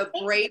 Well,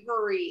 the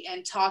bravery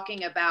in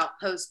talking about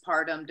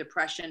postpartum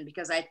depression,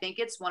 because I think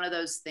it's one of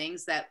those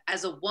things that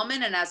as a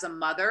woman and as a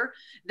mother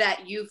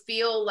that you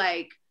feel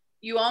like,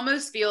 you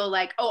almost feel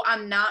like, oh,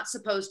 I'm not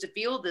supposed to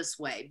feel this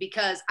way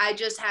because I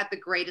just had the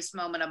greatest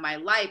moment of my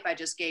life. I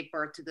just gave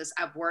birth to this.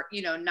 I've worked,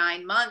 you know,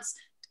 9 months,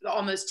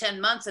 almost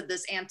 10 months of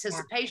this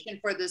anticipation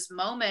for this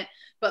moment.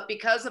 But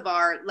because of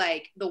our,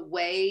 like the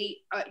way,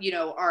 you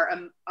know, our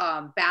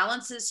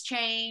balances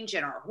change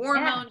and our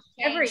hormones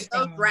change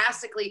so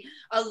drastically,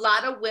 a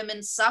lot of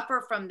women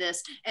suffer from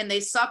this and they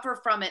suffer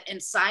from it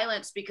in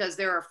silence because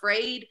they're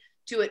afraid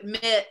to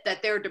admit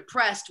that they're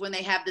depressed when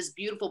they have this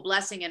beautiful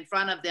blessing in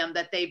front of them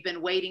that they've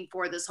been waiting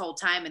for this whole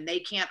time. And they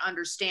can't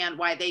understand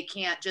why they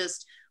can't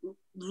just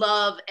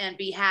love and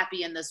be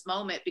happy in this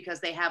moment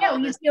because they have all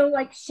this. You feel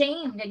like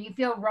shamed and you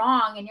feel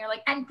wrong. And you're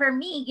like, and for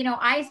me, you know,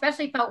 I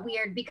especially felt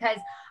weird because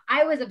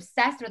I was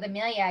obsessed with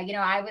Amelia. You know,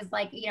 I was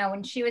like, you know,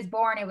 when she was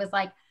born, it was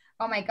like,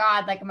 oh my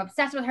God, like I'm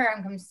obsessed with her.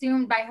 I'm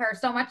consumed by her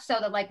so much so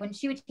that like when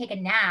she would take a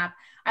nap,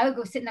 I would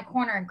go sit in the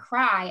corner and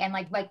cry and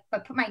like but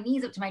put my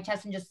knees up to my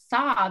chest and just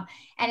sob.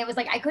 And it was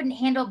like I couldn't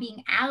handle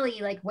being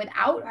Ali like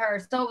without her.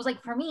 So it was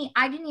like for me,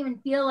 I didn't even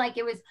feel like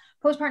it was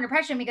postpartum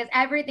depression because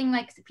everything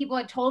like people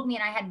had told me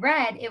and I had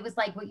read, it was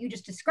like what you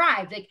just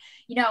described. Like,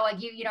 you know,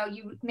 like you know,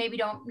 you maybe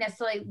don't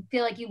necessarily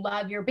feel like you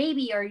love your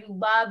baby or you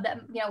love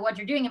them, you know, what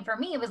you're doing. And for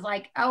me, it was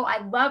like, oh,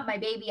 I love my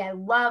baby. I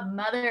love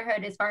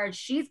motherhood as far as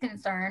she's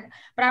concerned,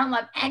 but I don't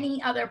love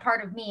any other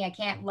part of me. I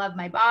can't love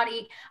my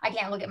body. I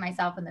can't look at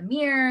myself in the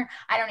mirror.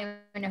 I don't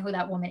even know who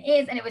that woman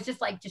is. And it was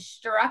just like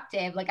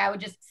destructive. Like I would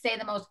just say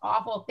the most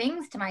awful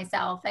things to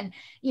myself. And,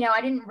 you know,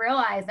 I didn't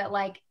realize that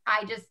like,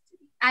 I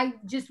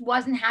just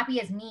wasn't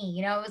happy as me.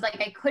 You know, it was like,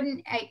 I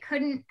couldn't,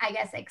 I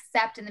guess,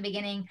 accept in the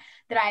beginning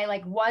that I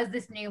like was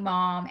this new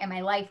mom and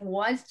my life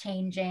was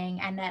changing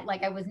and that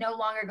like I was no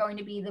longer going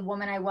to be the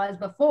woman I was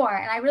before.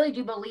 And I really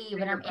do believe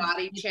and your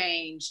body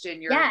changed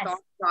and your thought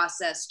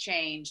process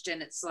changed.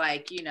 And it's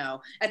like, you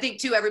know, I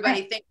think too,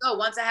 everybody thinks, oh,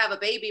 once I have a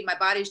baby, my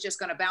body's just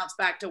going to bounce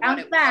back to what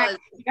it was.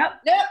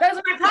 Yep. Those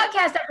are my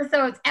podcast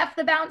episodes. F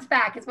the bounce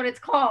back is what it's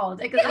called.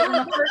 Because one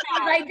of the first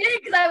things I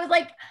did because I was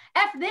like,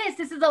 F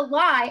this is a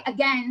lie.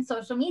 Again,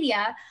 social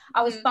media.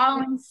 I was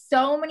following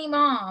so many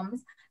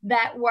moms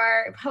that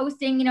were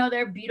posting, you know,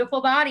 their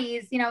beautiful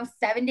bodies, you know,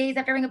 7 days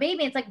after having a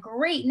baby. It's like,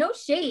 great, no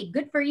shade,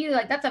 good for you.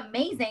 Like, that's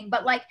amazing.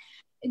 But like,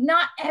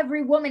 not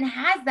every woman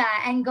has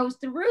that and goes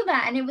through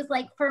that. And it was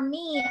like, for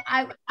me,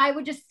 I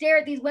would just stare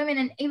at these women,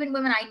 and even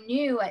women I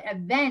knew at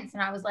events,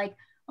 and I was like,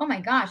 oh my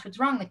gosh, what's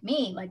wrong with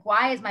me? Like,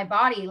 why is my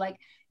body like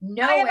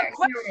nowhere? I have a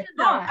question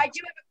though. I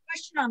do have a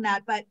question on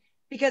that, but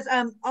because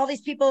all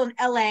these people in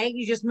LA,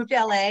 you just moved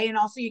to LA, and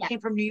also you came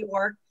from New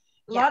York.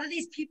 A lot of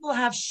these people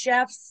have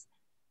chefs.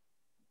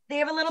 They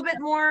have a little bit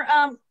more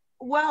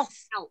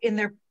wealth in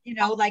their, you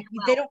know, like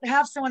they don't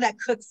have someone that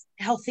cooks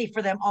healthy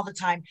for them all the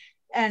time.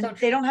 And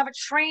they don't have a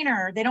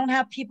trainer. They don't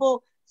have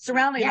people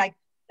surrounding. Like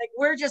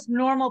we're just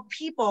normal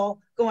people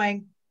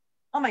going,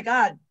 oh my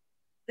God,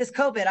 this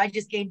COVID, I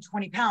just gained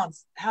 20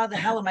 pounds. How the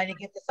hell am I going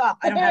to get this off?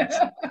 I don't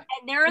have, and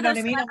there are you know what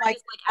I mean? I'm like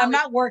I'm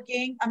not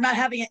working. I'm not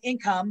having an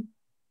income.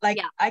 Like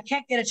I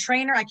can't get a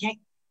trainer. I can't,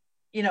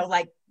 you know,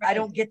 like I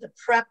don't get the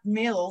prep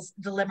meals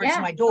delivered to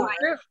my door,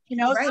 you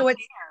know? So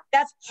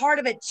that's part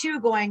of it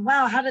too, going,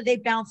 wow, how did they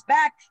bounce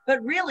back?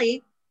 But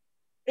really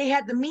they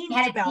had the means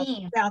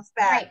to bounce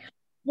back. Right.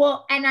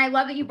 Well, and I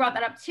love that you brought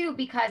that up too,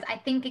 because I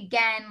think,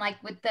 again,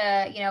 like with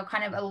the, you know,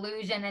 kind of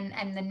illusion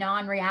and the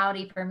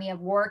non-reality for me of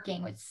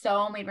working with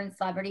so many different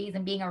celebrities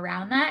and being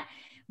around that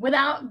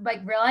without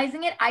like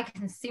realizing it, I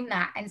consume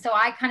that. And so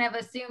I kind of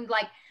assumed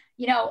like,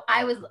 you know,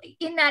 I was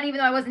in that, even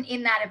though I wasn't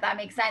in that, if that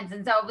makes sense.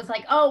 And so it was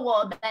like, oh,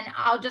 well, then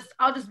I'll just,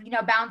 you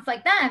know, bounce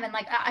like them. And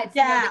like, it's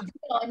no big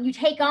deal. And you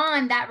take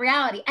on that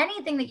reality.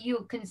 Anything that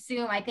you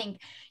consume, I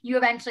think you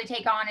eventually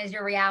take on as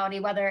your reality,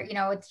 whether, you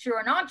know, it's true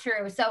or not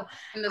true. So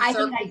I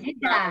think I did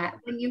that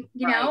when you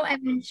know,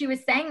 and when she was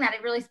saying that,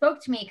 it really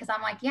spoke to me, because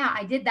I'm like, yeah,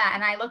 I did that.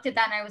 And I looked at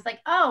that and I was like,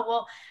 oh,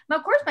 well,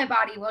 of course my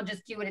body will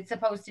just do what it's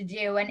supposed to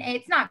do. And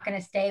it's not going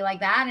to stay like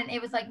that. And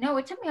it was like, no,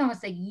 it took me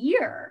almost a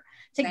year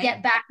to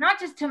get back, not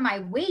just to my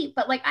weight,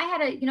 but like I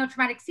had a, you know,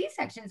 traumatic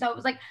C-section. So it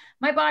was like,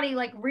 my body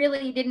like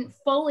really didn't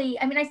fully,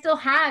 I mean, I still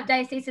have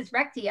diastasis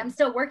recti. I'm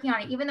still working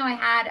on it, even though I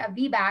had a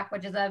VBAC,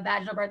 which is a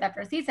vaginal birth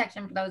after a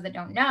C-section, for those that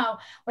don't know.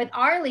 With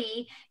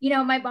Arlie, you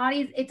know, my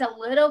body's, it's a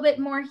little bit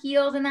more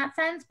healed in that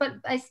sense, but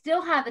I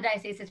still have the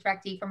diastasis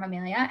recti from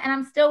Amelia, and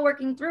I'm still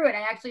working through it.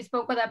 I actually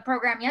spoke with a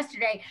program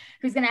yesterday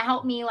who's going to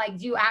help me like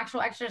do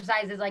actual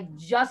exercises, like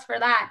just for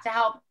that, to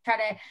help try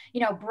to,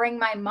 you know, bring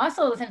my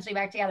muscle essentially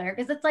back together.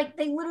 Cause it's like,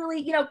 they literally,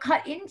 you know,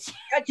 cut into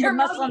your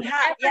muscle and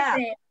half,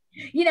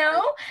 you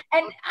know,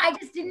 and I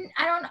just didn't,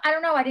 I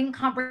don't know. I didn't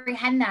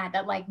comprehend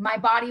that like my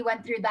body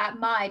went through that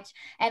much,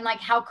 and like,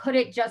 how could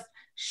it just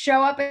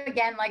show up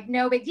again? Like,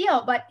 no big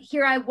deal. But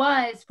here I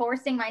was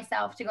forcing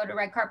myself to go to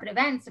red carpet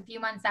events a few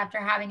months after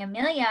having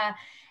Amelia.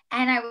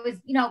 And I was,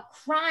 you know,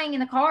 crying in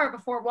the car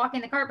before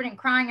walking the carpet and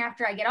crying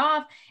after I get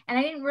off. And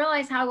I didn't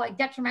realize how like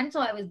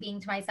detrimental I was being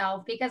to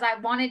myself, because I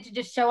wanted to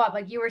just show up.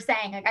 Like you were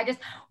saying, like I just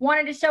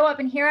wanted to show up,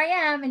 and here I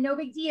am, and no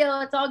big deal.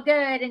 It's all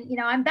good. And, you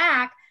know, I'm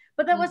back.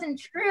 But that wasn't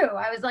true.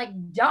 I was like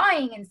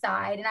dying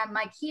inside, and I'm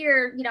like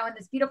here, you know, in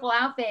this beautiful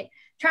outfit,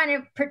 trying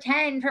to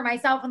pretend for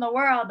myself and the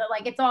world that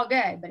like it's all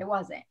good, but it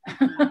wasn't.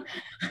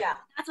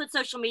 That's what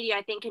social media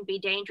I think can be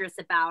dangerous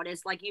about,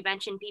 is like you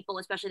mentioned, people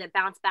especially that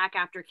bounce back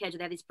after kids.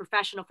 They have these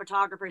professional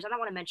photographers. I don't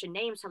want to mention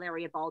names,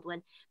 Hilaria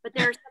Baldwin, but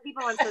there are some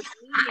people on social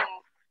media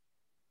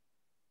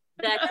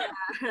that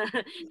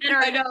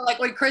are, I know, like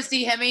when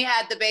Christy Hemme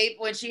had the babe,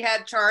 when she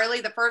had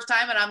Charlie the first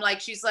time, and I'm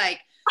like, she's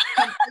like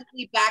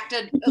completely back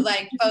to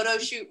like photo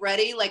shoot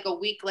ready like a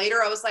week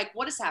later. I was like,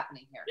 what is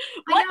happening here?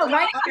 I know,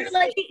 right?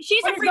 Like,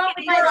 she's a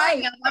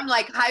freaking I'm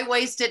like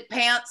high-waisted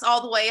pants all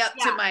the way up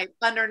to my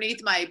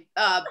underneath my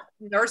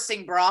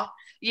nursing bra,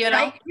 you know?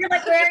 Right? You're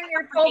like wearing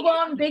your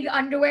full-blown big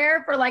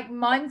underwear for like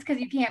months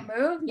because you can't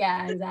move.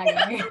 Yeah,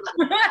 exactly.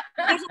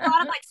 There's a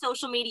lot of like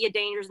social media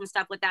dangers and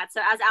stuff with that.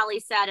 So as Ali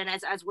said, and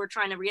as we're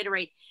trying to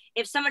reiterate,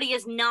 if somebody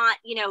is not,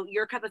 you know,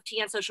 your cup of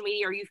tea on social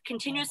media, or you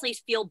continuously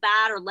feel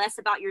bad or less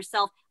about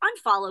yourself,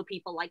 unfollow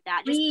people like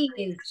that.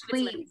 Please.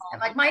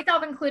 Like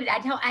myself included, I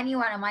tell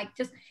anyone, I'm like,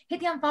 just hit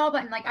the unfollow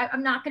button. Like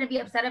I'm not going to be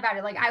upset about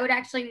it. Like I would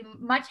actually be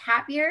much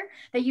happier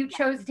that you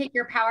chose to take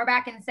your power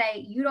back and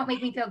say, you don't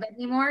make me feel good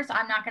anymore, so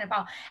I'm not going to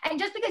follow. And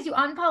just because you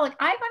unfollow, like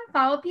I've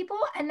unfollowed people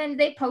and then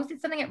they posted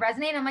something that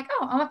resonated, I'm like,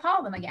 oh, I'm gonna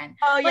follow them again.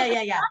 Oh like,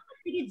 yeah. Not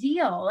a big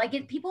deal.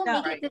 Like people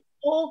make it this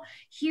whole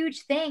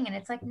huge thing, and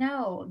it's like,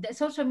 no, the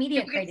social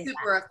media created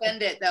super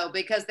offended though,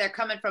 because they're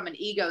coming from an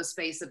ego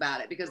space about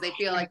it, because they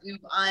feel like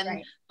you've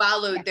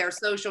unfollowed their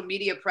social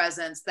media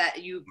presence,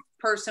 that you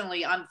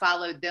personally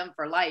unfollowed them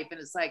for life. And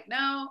it's like,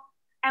 no.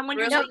 And when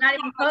you're not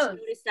even close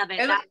notice of it,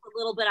 that's a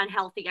little bit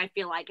unhealthy. I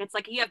feel like it's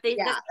like you have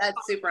that's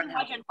super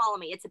unhealthy. And follow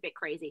me, it's a bit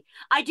crazy.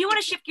 I do want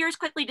to shift gears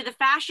quickly to the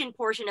fashion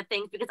portion of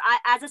things, because I,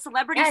 as a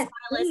celebrity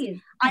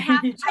stylist, I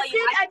have to tell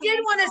you, I did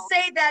want to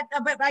say that,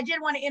 but I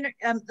did want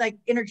to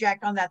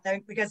interject on that though,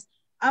 because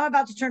I'm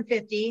about to turn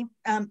 50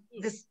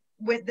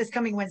 this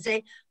coming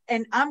Wednesday,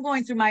 and I'm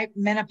going through my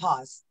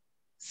menopause.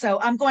 So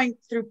I'm going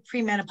through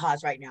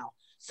premenopause right now.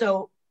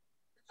 So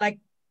like,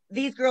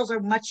 these girls are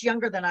much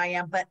younger than I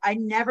am, but I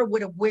never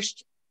would have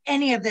wished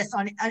any of this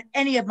on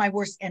any of my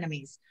worst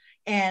enemies.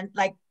 And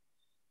like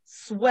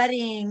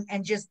sweating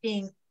and just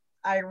being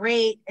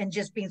irate and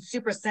just being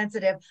super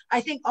sensitive.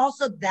 I think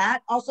also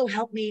that also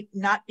helped me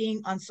not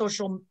being on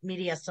social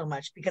media so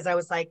much, because I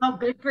was like, oh,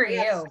 good for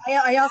you.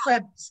 I also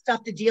have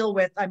stuff to deal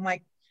with. I'm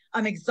like,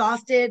 I'm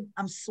exhausted,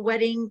 I'm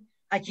sweating,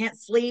 I can't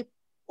sleep,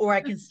 or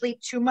I can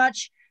sleep too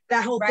much.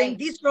 That whole thing.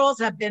 These girls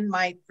have been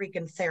my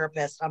freaking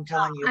therapist. I'm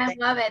telling you. I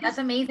love it. That's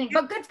amazing.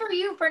 But good for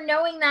you for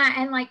knowing that.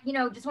 And like, you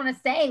know, just want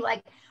to say,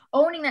 like,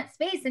 owning that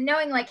space and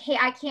knowing like, hey,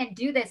 I can't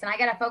do this and I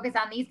got to focus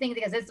on these things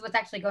because this is what's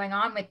actually going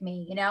on with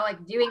me. You know,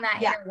 like doing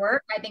that inner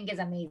work, I think is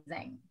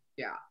amazing.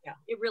 Yeah.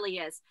 It really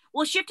is.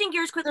 Well, shifting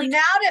gears quickly. So now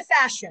to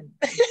fashion.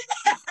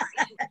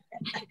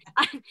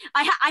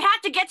 I had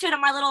to get to it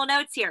on my little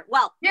notes here.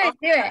 Well, do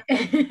it.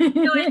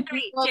 Do it in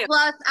 3, 2.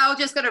 Plus, I was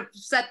just going to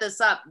set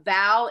this up.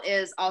 Val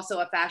is also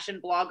a fashion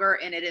blogger,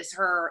 and it is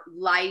her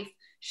life.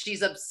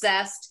 She's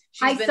obsessed.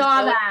 I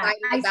saw that.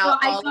 I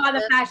saw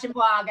the fashion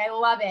blog. I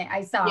love it.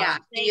 I saw. Yeah,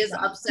 she is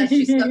obsessed.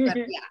 She's so good.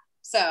 Yeah.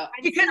 So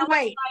you couldn't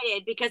wait.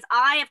 Excited because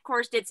I, of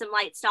course, did some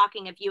light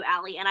stalking of you,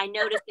 Ali, and I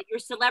noticed that your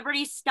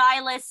celebrity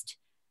stylist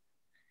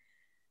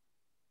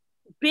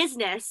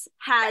business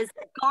has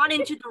gone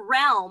into the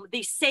realm,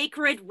 the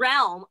sacred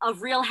realm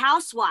of Real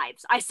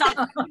Housewives. I saw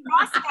the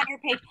crossing on your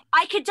page.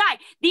 I could die.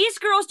 These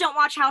girls don't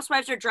watch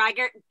Housewives or Drag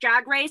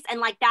Race, and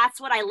like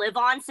that's what I live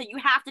on. So you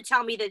have to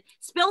tell me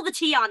spill the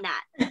tea on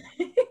that.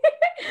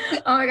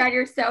 Oh my God,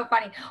 you're so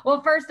funny.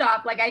 Well, first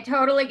off, like I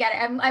totally get it.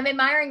 I'm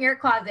admiring your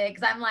closet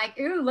because I'm like,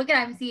 ooh, look at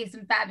I'm seeing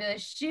some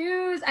fabulous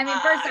shoes. I mean,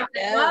 first off,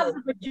 I love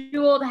the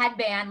bejeweled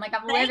headband. Like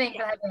I'm living for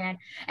the headband.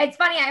 It's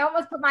funny. I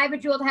almost put my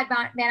bejeweled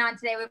headband on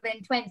today. We've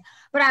been twins,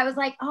 but I was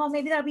like, oh,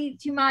 maybe that'll be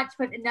too much.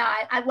 But no,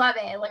 I love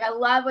it. Like I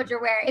love what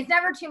you're wearing. It's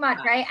never too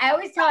much, right? I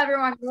always tell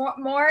everyone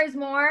more is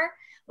more.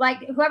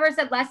 Like whoever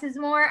said less is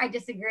more, I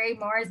disagree.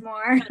 More is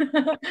more.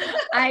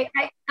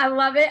 I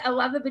love it. I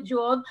love the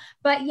bejeweled.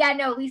 But yeah,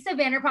 no, Lisa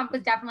Vanderpump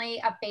was definitely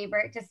a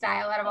favorite to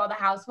style out of all the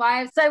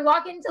housewives. So I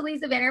walk into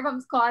Lisa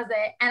Vanderpump's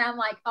closet and I'm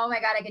like, oh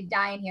my God, I could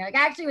die in here. Like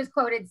I actually was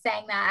quoted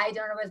saying that. I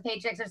don't know if it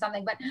was Paychecks or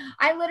something, but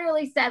I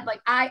literally said like,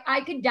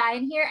 I could die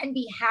in here and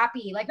be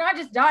happy. Like not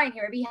just die in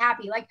here, be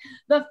happy. Like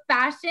the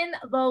fashion,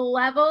 the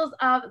levels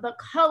of the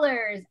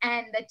colors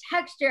and the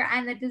texture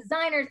and the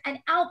designers and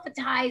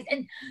outfitized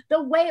and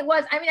the way it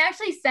was. I mean, I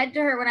actually said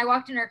to her when I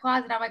walked in her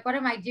closet, I'm like, what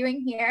am I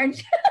doing here? And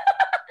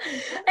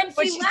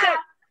she laughed.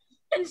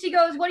 And she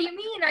goes, what do you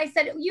mean? I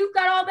said, you've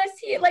got all this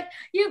here. Like,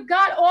 you've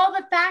got all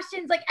the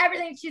fashions, like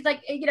everything. She's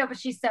like, you know, but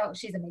she's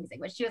amazing.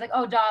 But she was like,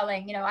 oh,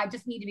 darling, you know, I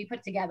just need to be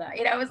put together.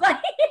 You know, it was like,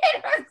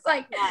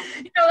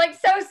 you know, like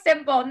so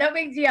simple, no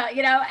big deal,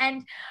 you know?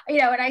 And, you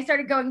know, and I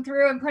started going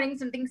through and putting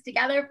some things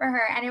together for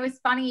her. And it was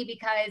funny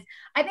because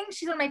I think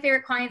she's one of my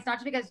favorite clients, not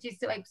just because she's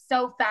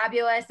so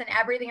fabulous and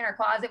everything in her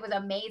closet was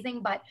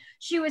amazing, but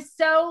she was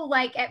so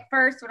like, at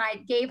first when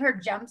I gave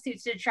her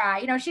jumpsuits to try,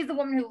 you know, she's the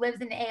woman who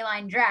lives in an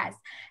A-line dress.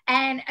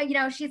 And, you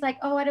know, she's like,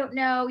 oh, I don't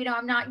know. You know,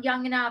 I'm not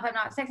young enough. I'm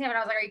not sexy enough. And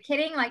I was like, are you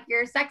kidding? Like,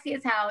 you're sexy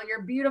as hell.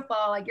 You're beautiful.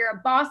 Like, you're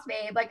a boss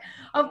babe. Like,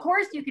 of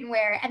course you can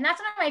wear it. And that's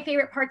one of my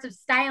favorite parts of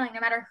styling, no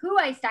matter who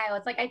I style.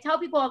 It's like, I tell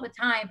people all the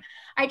time,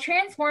 I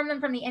transform them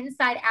from the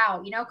inside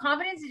out. You know,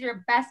 confidence is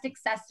your best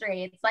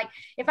accessory. It's like,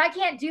 if I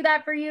can't do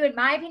that for you, in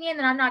my opinion,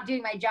 then I'm not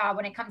doing my job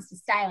when it comes to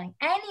styling.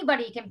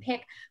 Anybody can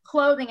pick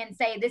clothing and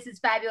say, this is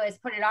fabulous,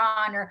 put it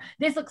on, or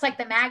this looks like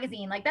the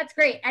magazine. Like, that's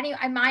great.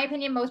 In my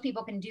opinion, most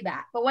people can do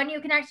that. But when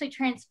you can actually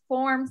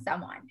transform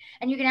someone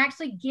and you can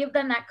actually give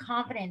them that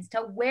confidence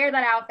to wear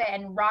that outfit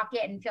and rock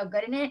it and feel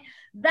good in it,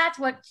 that's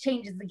what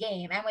changes the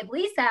game. And with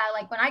Lisa,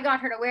 like when I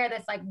got her to wear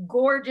this like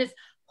gorgeous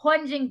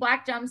plunging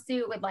black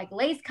jumpsuit with like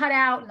lace cut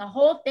out and the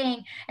whole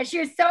thing, and she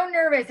was so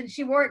nervous and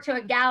she wore it to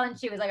a gal and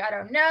she was like, I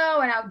don't know,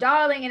 and oh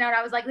darling, you know, and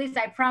I was like,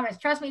 Lisa, I promise,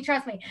 trust me,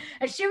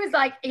 and she was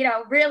like, you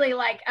know, really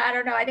like, I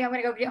don't know, I think I'm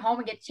gonna go get home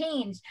and get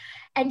changed.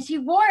 And she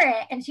wore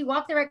it and she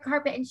walked the red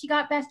carpet and she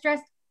got best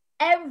dressed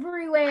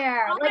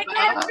everywhere. Oh like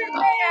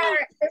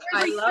everywhere. It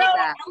was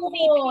so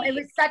cool. It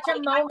was such a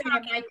moment in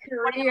my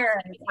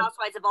career.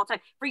 Housewives of all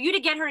time. For you to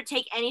get her to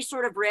take any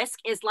sort of risk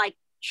is like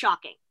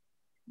shocking.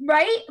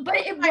 Right? But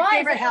it was my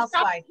favorite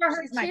housewife for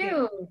her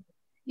too.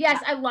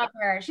 Yes, I love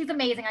her. She's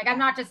amazing. Like I'm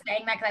not just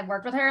saying that because I've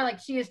worked with her. Like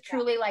she is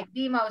truly like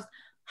the most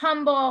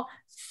humble,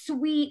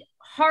 sweet,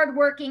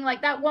 hardworking.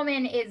 Like that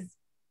woman is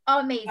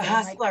amazing. A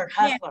hustler.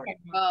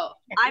 Oh,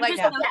 I'm like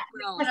just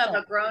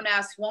a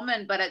grown-ass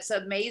woman, but it's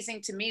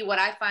amazing to me. What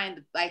I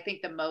find, I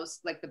think the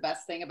most, like the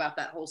best thing about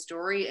that whole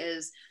story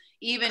is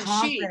even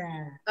she,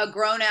 a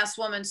grown-ass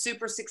woman,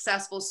 super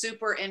successful,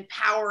 super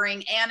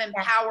empowering and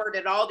empowered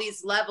at all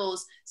these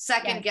levels,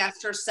 second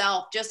guessed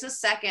herself just a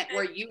second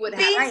where you would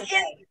have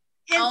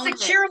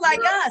insecure like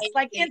us,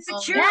 like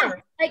insecure.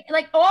 Yeah.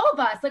 Like all of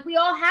us, like we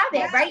all have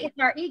it, right? It's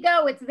our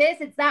ego, it's this,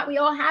 it's that, we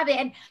all have it.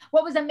 And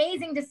what was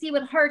amazing to see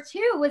with her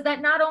too was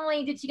that not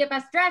only did she get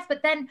best dressed,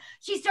 but then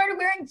she started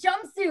wearing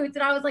jumpsuits.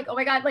 And I was like, oh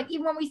my God, like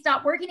even when we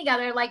stopped working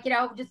together, like, you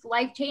know, just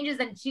life changes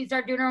and she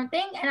started doing her own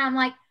thing. And I'm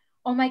like,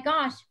 oh my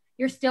gosh,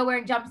 you're still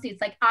wearing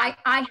jumpsuits. Like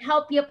I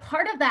help be a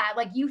part of that.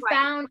 Like you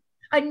found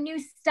a new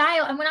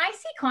style. And when I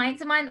see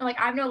clients of mine, like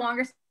I'm no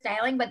longer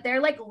styling, but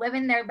they're like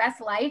living their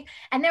best life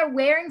and they're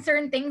wearing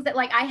certain things that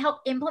like I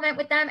help implement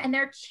with them, and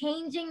they're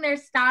changing their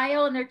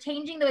style and they're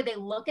changing the way they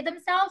look at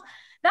themselves.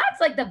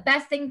 That's like the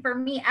best thing for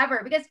me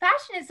ever, because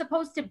fashion is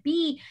supposed to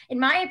be, in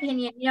my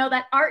opinion, you know,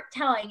 that art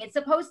telling. It's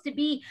supposed to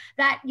be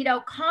that, you know,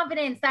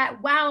 confidence,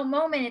 that wow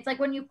moment. It's like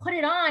when you put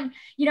it on,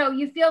 you know,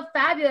 you feel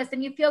fabulous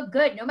and you feel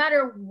good no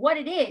matter what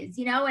it is,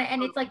 you know,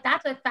 and it's like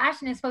that's what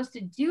fashion is supposed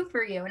to do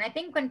for you. And I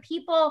think when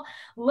people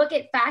look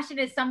at fashion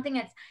as something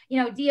that's,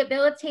 you know,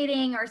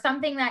 debilitating or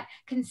something that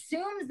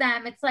consumes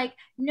them, it's like,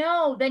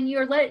 no, then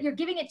you're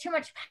giving it too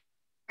much power.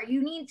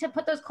 You need to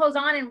put those clothes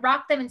on and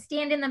rock them and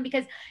stand in them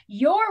because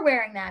you're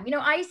wearing them. You know,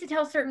 I used to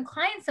tell certain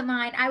clients of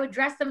mine, I would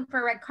dress them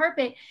for a red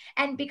carpet,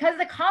 and because of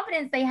the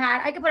confidence they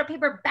had, I could put a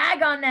paper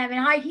bag on them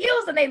and high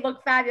heels and they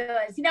look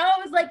fabulous. You know,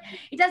 it was like,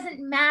 it doesn't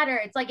matter.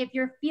 It's like, if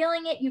you're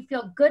feeling it, you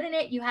feel good in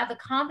it, you have the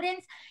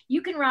confidence,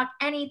 you can rock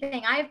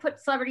anything. I have put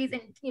celebrities in,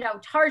 you know,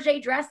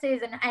 Target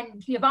dresses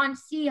and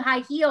Givenchy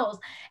high heels,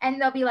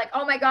 and they'll be like,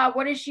 oh my God,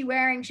 what is she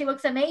wearing? She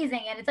looks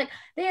amazing. And it's like,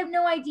 they have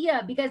no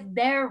idea because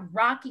they're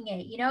rocking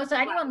it, you know? So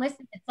anyone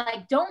listen, it's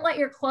like, don't let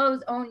your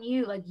clothes own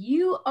you. Like,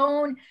 you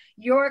own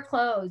your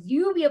clothes.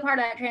 You be a part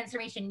of that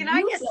transformation. Can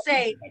I just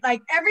say,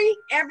 like, every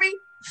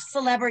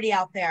celebrity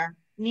out there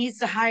needs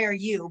to hire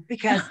you,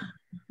 because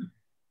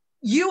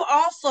you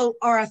also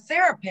are a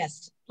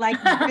therapist,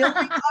 like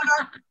building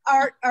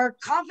on our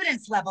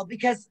confidence level,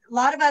 because a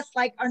lot of us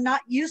like are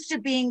not used to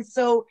being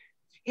so,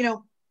 you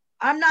know,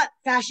 I'm not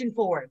fashion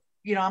forward.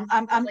 You know,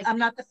 I'm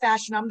not the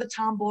fashion. I'm the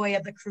tomboy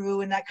of the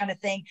crew and that kind of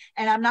thing.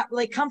 And I'm not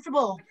really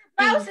comfortable.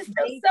 Blouse is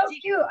still so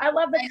cute. I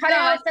love the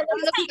cutouts.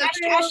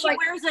 As she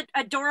wears an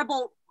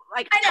adorable,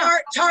 like, I know.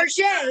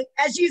 Target,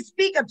 as you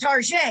speak of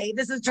Target,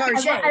 this is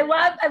Target. I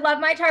love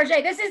my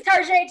Target. This is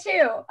Target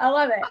too. I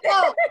love it.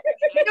 Oh,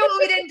 you know what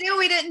we didn't do?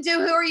 We didn't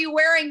do who are you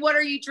wearing? What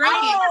are you drinking?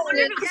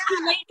 It's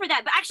too late for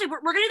that. But actually, we're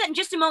going to do that in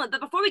just a moment.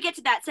 But before we get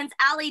to that, since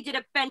Ali did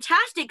a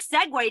fantastic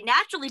segue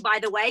naturally, by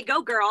the way,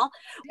 go girl.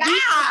 Yeah.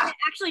 We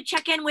actually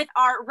check in with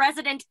our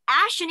resident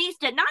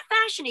Ashionista, not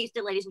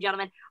fashionista, ladies and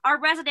gentlemen, our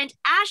resident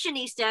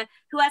Ashionista,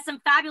 who has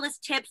some fabulous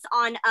tips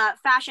on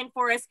fashion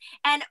for us.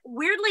 And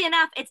weirdly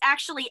enough, it's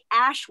actually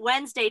Ash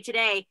Wednesday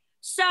today.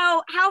 So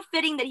how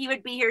fitting that he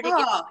would be here to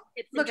give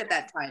tips. Look at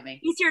that timing.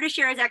 He's here to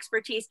share his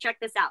expertise. Check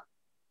this out.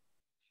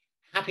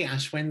 Happy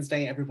Ash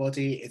Wednesday,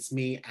 everybody. It's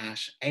me,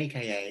 Ash,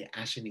 aka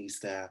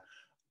Ashionista,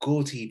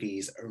 GAW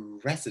TV's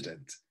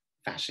resident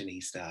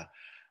fashionista,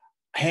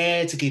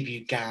 here to give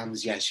you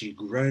gams, yes, you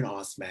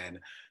grown-ass men,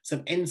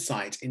 some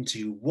insight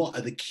into what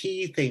are the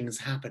key things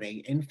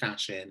happening in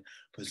fashion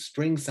for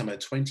spring-summer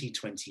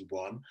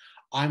 2021.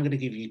 I'm going to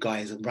give you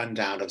guys a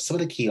rundown of some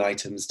of the key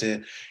items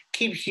to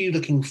keep you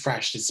looking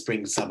fresh this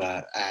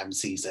spring-summer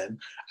season.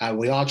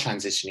 We are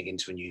transitioning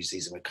into a new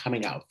season. We're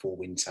coming out of fall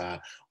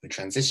winter. We're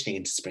transitioning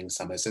into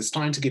spring-summer. So it's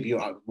time to give you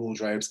our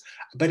wardrobes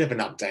a bit of an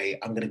update.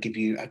 I'm going to give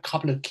you a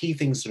couple of key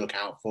things to look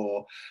out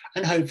for,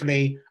 and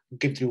hopefully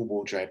give your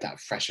wardrobe that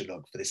fresher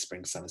look for this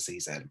spring-summer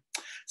season.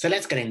 So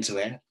let's get into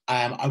it.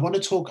 I want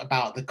to talk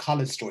about the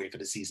color story for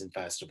the season,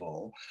 first of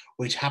all,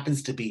 which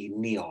happens to be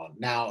neon.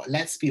 Now,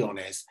 let's be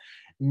honest,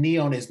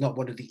 neon is not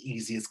one of the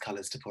easiest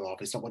colors to pull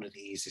off. It's not one of the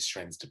easiest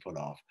trends to pull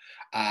off.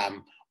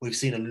 We've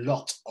seen a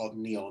lot of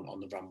neon on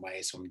the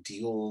runways, from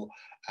Dior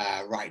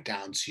right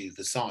down to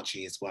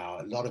Versace as well.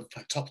 A lot of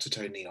top to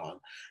toe neon.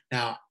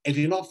 Now, if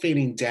you're not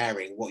feeling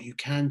daring, what you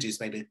can do is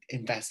maybe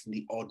invest in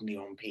the odd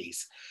neon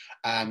piece.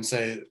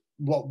 So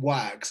what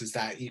works is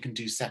that you can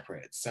do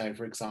separate. So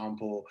for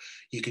example,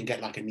 you can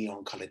get like a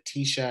neon colored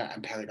t-shirt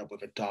and pair it up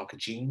with a darker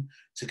jean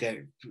to get,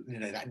 you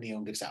know, that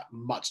neon gives that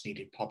much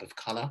needed pop of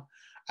color.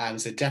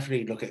 So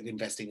definitely look at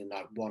investing in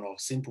like one-off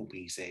simple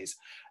pieces.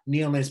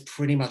 Neon is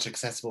pretty much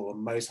accessible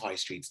on most high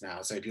streets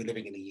now. So if you're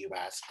living in the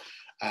US,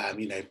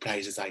 you know,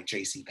 places like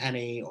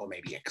JCPenney or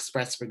maybe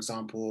Express, for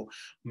example,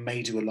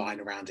 may do a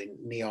line around in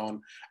neon.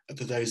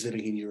 For those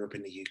living in Europe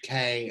and the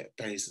UK,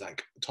 places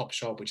like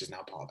Topshop, which is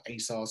now part of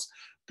ASOS,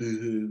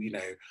 Boohoo, you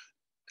know,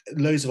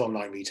 loads of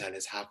online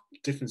retailers have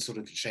different sort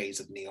of shades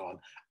of neon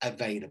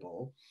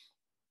available.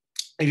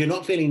 If you're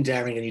not feeling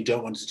daring and you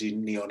don't want to do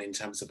neon in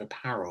terms of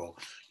apparel,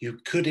 you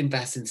could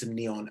invest in some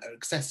neon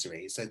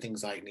accessories. So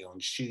things like neon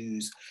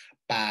shoes,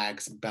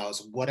 bags,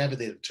 belts, whatever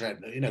the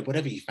trend, you know,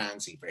 whatever you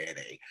fancy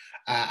really.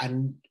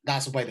 And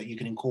that's a way that you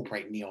can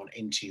incorporate neon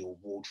into your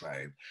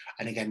wardrobe.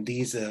 And again,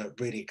 these are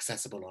really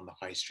accessible on the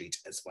high street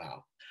as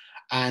well.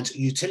 And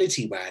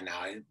utility wear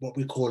now, what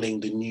we're calling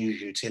the new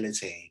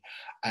utility.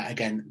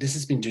 Again, this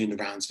has been doing the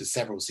rounds for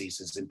several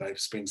seasons in both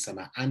spring,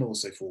 summer, and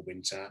also fall,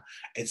 winter.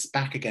 It's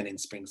back again in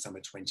spring, summer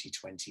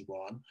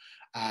 2021.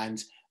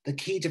 And The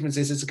key difference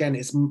is again,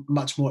 it's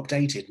much more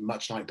updated,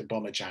 much like the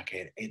bomber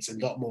jacket. It's a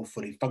lot more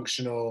fully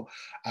functional.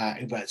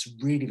 It works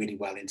really, really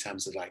well in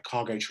terms of like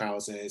cargo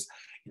trousers,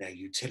 you know,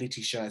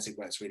 utility shirts, it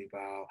works really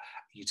well,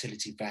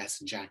 utility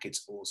vests and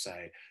jackets also.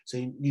 So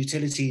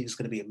utility is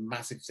going to be a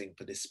massive thing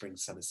for this spring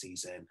summer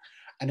season.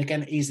 And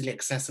again, easily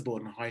accessible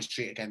on high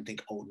street. Again,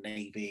 think Old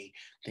Navy,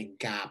 think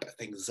Gap,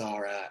 think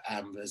Zara.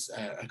 There's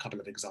a couple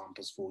of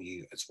examples for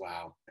you as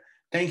well.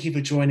 Thank you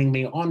for joining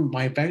me on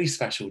my very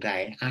special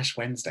day, Ash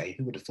Wednesday.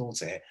 Who would have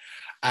thought it?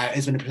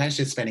 It's been a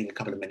pleasure spending a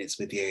couple of minutes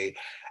with you.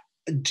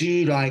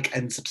 Do like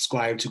and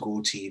subscribe to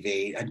GAW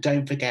TV. And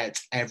don't forget,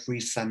 every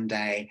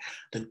Sunday,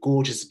 the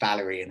gorgeous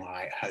Valerie and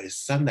I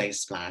host Sunday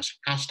Splash,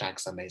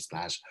 #Sunday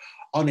Splash,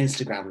 on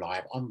Instagram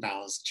Live, on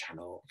Val's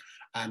channel.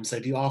 So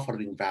if you are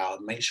following Val,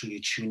 make sure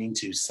you tune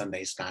into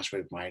Sunday Splash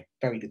with my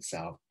very good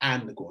self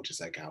and the gorgeous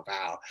girl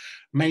Val.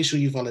 Make sure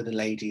you follow the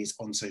ladies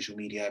on social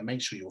media.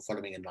 Make sure you're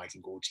following and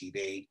liking GAW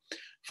TV.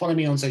 Follow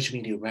me on social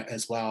media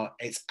as well.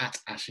 It's at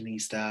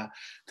Ashanista.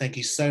 Thank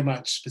you so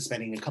much for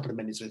spending a couple of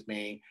minutes with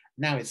me.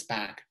 Now it's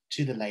back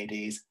to the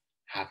ladies.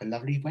 Have a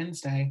lovely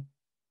Wednesday.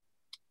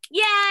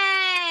 Yay!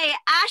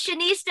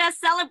 Ashanista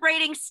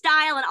celebrating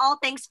style and all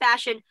things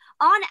fashion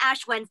on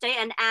Ash Wednesday.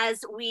 And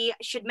as we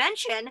should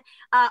mention,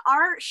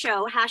 our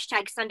show,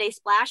 #Sunday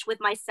Splash with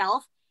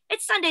myself,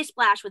 it's Sunday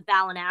Splash with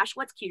Val and Ash.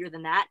 What's cuter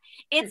than that?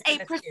 It's a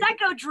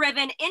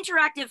Prosecco-driven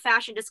interactive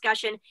fashion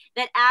discussion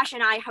that Ash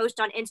and I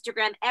host on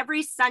Instagram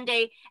every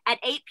Sunday at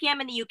 8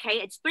 p.m. in the UK.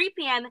 It's 3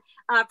 p.m.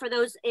 For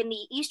those in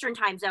the Eastern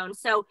time zone.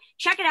 So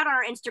check it out on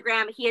our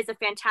Instagram. He is a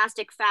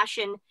fantastic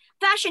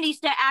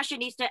fashionista,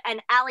 Ashanista,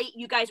 and Ali,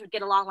 you guys would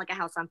get along like a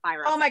house on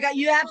fire. Oh my God,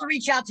 you have to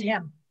reach out to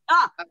him.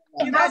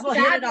 You guys will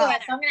hit it off.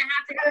 I'm gonna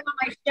have to go on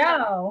my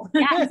show.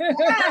 Yes.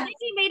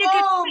 He made a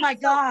good point. My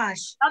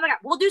gosh. Oh my God.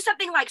 We'll do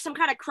something like some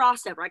kind of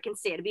crossover. I can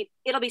see it.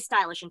 It'll be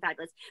stylish and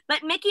fabulous.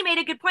 But Mickie made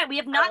a good point. We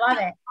have not done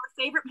our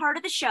favorite part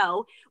of the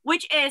show,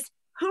 which is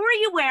who are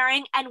you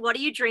wearing and what are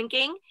you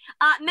drinking?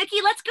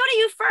 Mickie, let's go to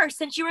you first,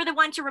 since you were the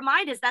one to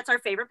remind us that's our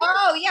favorite part.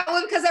 Oh yeah,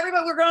 well, because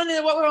everybody, we're going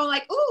into what we're going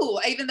like, ooh,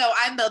 even though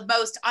I'm the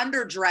most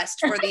underdressed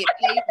for the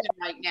occasion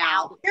right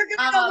now. You're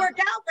gonna go work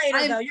out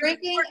later. I'm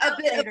drinking a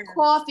bit of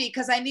coffee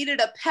because I needed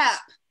a pep.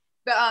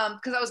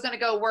 Because I was going to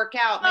go work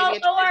out.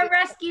 Maybe our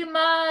rescue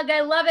mug.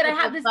 I love it. I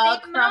have the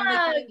same mug.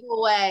 From the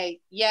giveaway.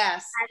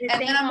 Yes. And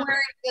then I'm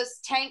wearing this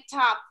tank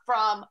top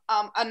from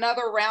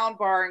another Round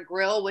Bar and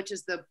Grill, which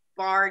is the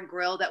bar and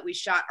grill that we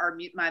shot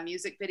my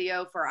music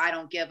video for I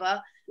Don't Give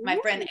a. My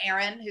friend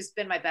Erin, who's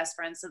been my best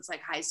friend since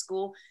like high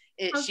school,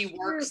 she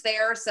works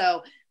there.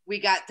 So we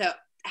got to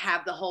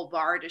have the whole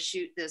bar to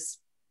shoot this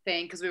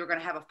thing because we were going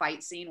to have a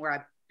fight scene where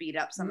I beat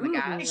up some of the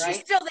guys. Is she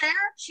still there?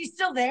 She's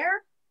still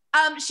there?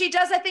 She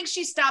does. I think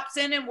she stops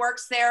in and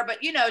works there,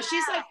 but you know,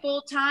 she's like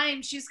full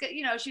time. She's got,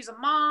 you know, she's a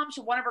mom.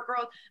 She's one of her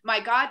girls. My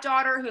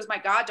goddaughter, who's my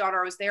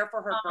goddaughter, was there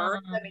for her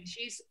birth. I mean,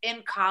 she's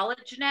in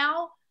college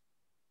now,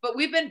 but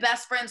we've been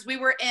best friends. We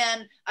were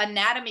in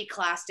anatomy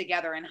class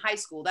together in high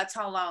school. That's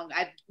how long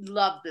I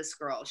love this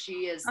girl.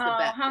 She is the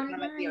best. One of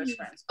my dearest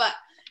friends.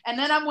 And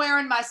then I'm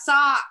wearing my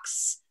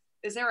socks.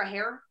 Is there a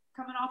hair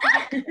coming off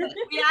of it?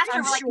 We asked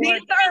her,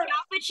 like,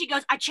 outfit. She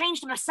goes, I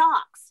changed my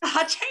socks.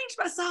 I changed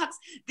my socks.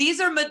 These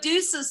are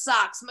Medusa's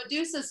socks.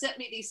 Medusa sent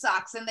me these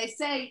socks and they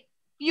say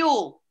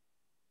fuel.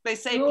 They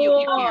say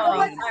fuel.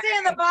 What does it say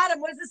on the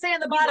bottom? What does it say on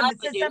the bottom? It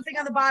says something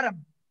on the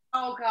bottom.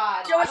 Oh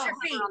God. Show us your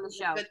feet. On the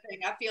show. Good thing.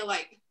 I feel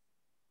like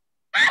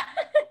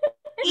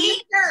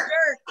eat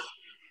dirt.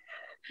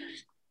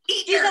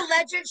 She's a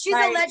legend. She's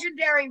a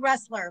legendary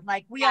wrestler.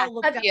 Like we all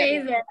look up to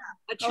her.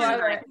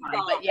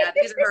 But yeah,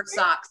 these are her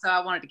socks, so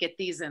I wanted to get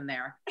these in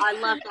there. I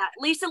love that.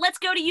 Lisa, let's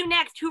go to you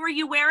next. Who are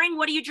you wearing?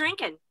 What are you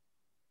drinking?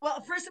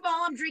 Well, first of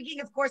all, I'm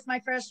drinking, of course, my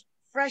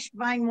fresh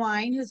vine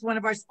wine, who's one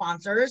of our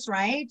sponsors,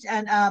 right?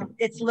 And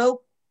it's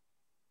low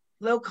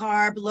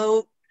carb,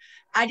 low.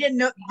 I didn't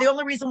know the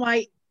only reason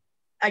why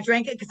I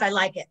drank it because I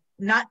like it.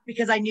 Not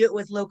because I knew it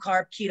was low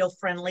carb, keto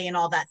friendly and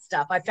all that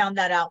stuff. I found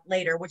that out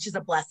later, which is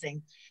a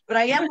blessing. But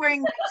I am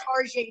wearing my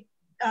Target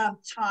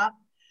top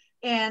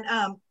and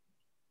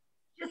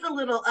just a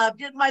little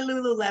did my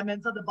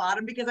Lululemons on the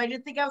bottom because I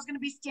didn't think I was going to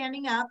be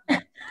standing up. We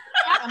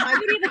have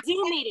a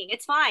Zoom meeting.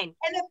 It's fine.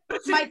 And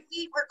my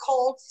feet were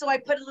cold, so I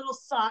put a little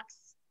socks.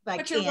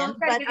 But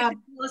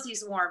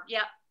pussy's warm.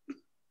 Yeah.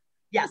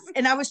 Yes,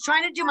 and I was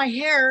trying to do my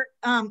hair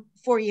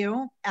for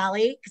you,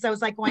 Ali, because I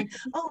was like going,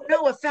 oh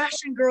no, a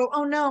fashion girl,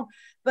 oh no.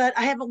 But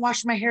I haven't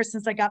washed my hair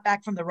since I got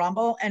back from the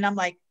Rumble, and I'm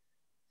like,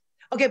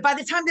 okay, by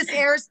the time this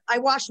airs, I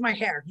washed my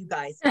hair, you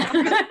guys.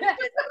 I'm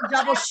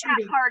double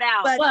shooting.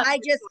 But look, I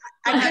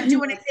couldn't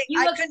do anything.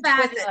 I couldn't do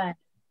it.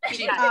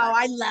 Oh,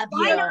 I love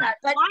you.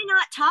 Why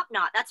not top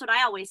knot? That's what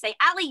I always say.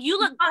 Ali, you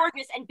look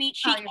gorgeous and beat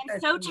chic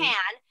and so tan.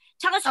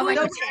 Tell us who you're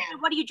drinking.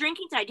 What are you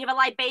drinking tonight? Do you have a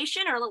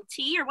libation or a little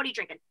tea, or what are you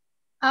drinking?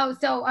 Oh,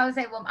 so I would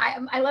say, well,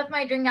 I left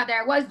my drink out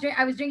there. I was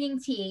drinking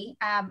tea,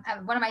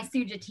 one of my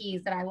Suja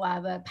teas that I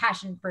love, a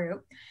passion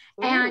fruit.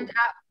 And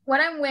what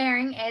I'm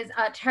wearing is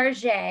a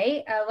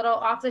Target, a little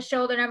off the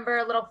shoulder number,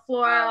 a little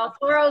floral.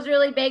 Floral is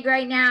really big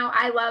right now.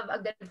 I love a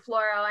good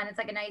floral, and it's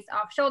like a nice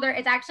off shoulder.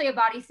 It's actually a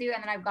bodysuit,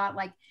 and then I've got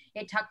like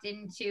it tucked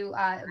into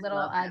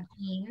little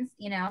jeans.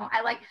 You know,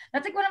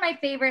 that's like one of my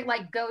favorite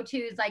like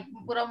go-tos, like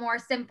little more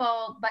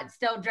simple but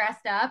still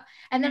dressed up.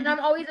 And then I'm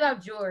always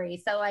about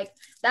jewelry, so like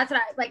that's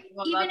what I like.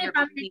 Even if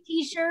I'm in a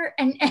t-shirt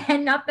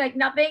and nothing,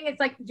 it's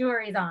like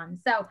jewelry's on.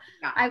 So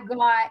I've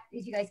got,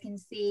 if you guys can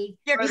see,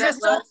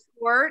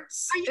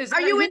 Quartz.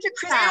 Are you into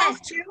crystals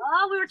too?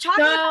 Oh, we were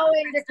talking about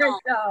into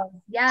crystals.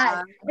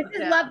 Yes. This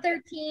is Love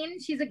 13.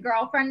 She's a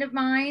girlfriend of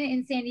mine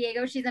in San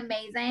Diego. She's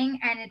amazing.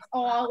 And it's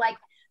all like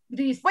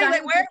these.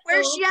 Wait,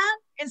 where's she at?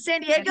 In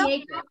San Diego? San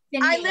Diego?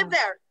 I live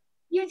there.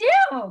 You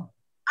do?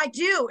 I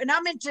do. And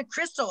I'm into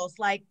crystals.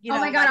 Like, you know. Oh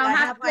my God,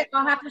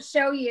 I'll have to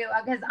show you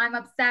because I'm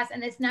obsessed.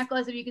 And this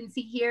necklace, if you can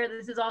see here,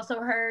 this is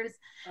also hers.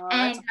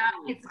 And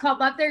it's called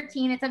Love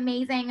 13. It's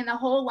amazing. And the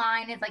whole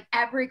line is like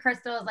every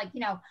crystal is like,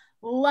 you know,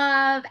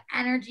 love,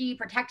 energy,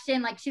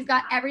 protection. Like she's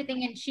got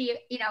everything, and she,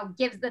 you know,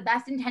 gives the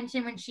best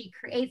intention when she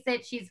creates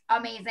it. She's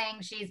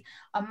amazing. She's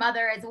a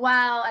mother as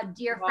well, a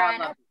dear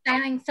friend.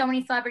 Styling so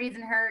many celebrities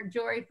in her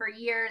jewelry for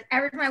years.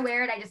 Every time I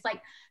wear it, I just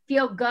like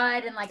feel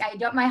good. And like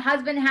my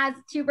husband has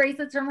 2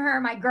 bracelets from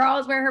her. My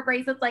girls wear her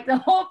bracelets. Like the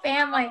whole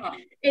family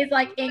is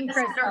like in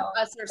crystal.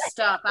 That's her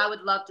stuff. I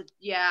would love to.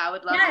 Yeah, I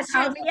would love to.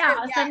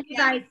 I'll send you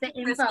guys the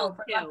info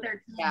for Love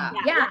 13.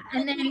 Yeah.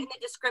 And then in the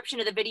description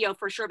of the video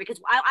for sure,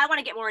 because I want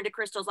to get more into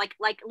crystals. Like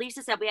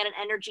Lisa said, we had an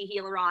energy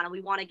healer on, and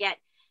we want to get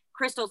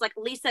crystals. Like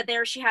Lisa,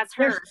 there she has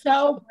her. They're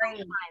so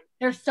great.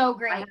 They're so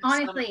great.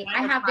 Honestly,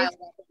 I have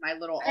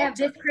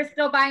this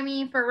crystal by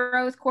me for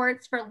rose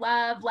quartz for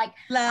love. Like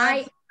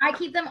I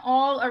keep them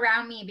all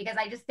around me because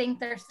I just think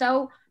they're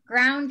so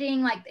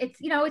grounding. Like it's,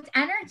 you know, it's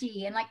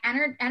energy, and like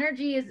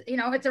energy is, you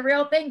know, it's a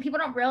real thing. People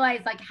don't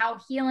realize like how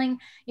healing,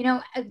 you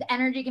know,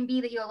 energy can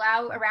be that you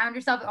allow around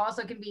yourself. It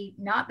also can be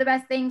not the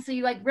best thing. So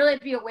you like really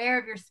have to be aware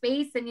of your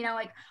space and, you know,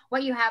 like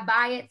what you have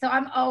by it. So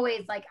I'm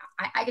always like,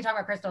 I can talk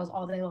about crystals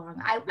all day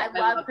long. I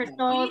love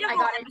crystals. I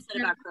got into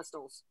about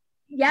crystals.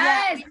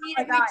 Yes.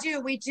 Yeah,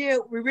 we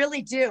do. We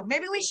really do.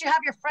 Maybe we should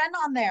have your friend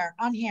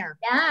on here.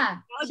 Yeah.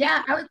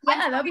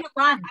 That'd be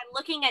fun. I'm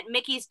looking at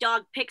Mickey's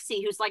dog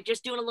Pixie, who's like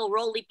just doing a little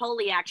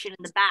roly-poly action in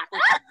the back.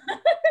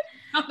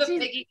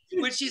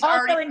 She's also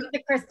already into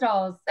the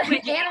crystals.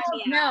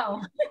 Animals,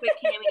 no. Quick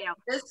cameo.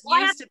 This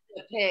used to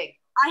be a pig.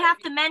 I have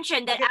to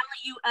mention that Ali,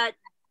 you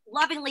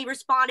lovingly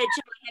responded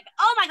to my.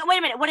 Oh my God! Wait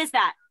a minute. What is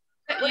that?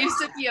 It used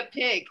to be a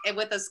pig and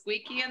with a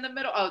squeaky in the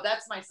middle. Oh,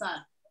 that's my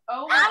son.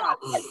 Oh,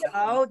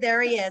 oh,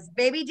 there he is.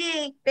 Baby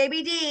D.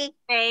 Baby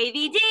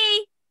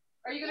D.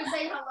 Are you going to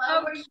say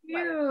hello? Oh,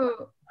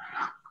 cute.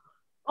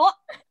 Oh.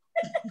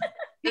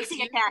 This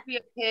used to be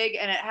a pig,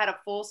 and it had a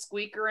full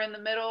squeaker in the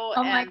middle.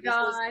 Oh my God.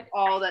 God. This is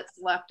all that's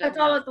left. That's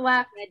all that's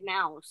left. Red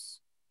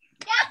mouse.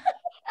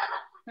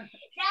 Daddy.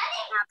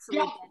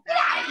 Absolutely.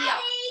 Daddy.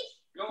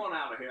 Go on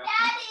out of here.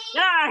 Daddy.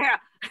 Get out of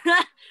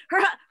here.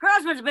 Her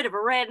husband's a bit of a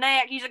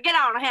redneck. He said, get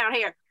on out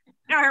here.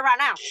 Get out here right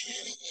now.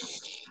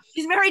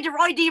 She's married to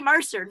Roy D.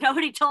 Mercer.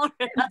 Nobody told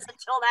her that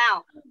until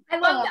now.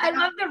 I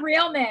love the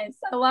realness.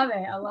 I love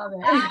it.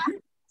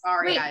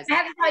 Sorry, guys. I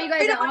have to tell you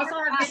guys, I also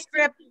have this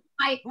script.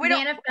 My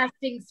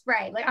manifesting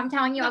spray. Like I'm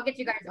telling you, I'll get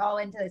you guys all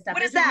into this stuff.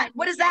 What is that?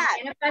 What is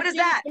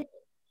that?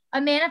 A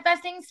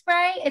manifesting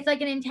spray. It's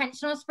like an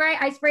intentional spray.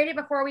 I sprayed it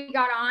before we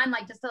got on,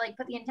 like just to like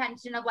put the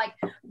intention of like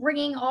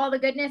bringing all the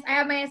goodness. I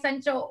have my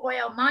essential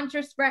oil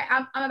mantra spray.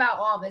 I'm about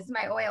all this.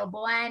 My oil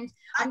blend.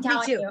 I'm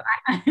telling you,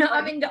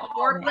 I'm into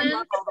all blends.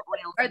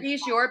 Are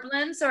these your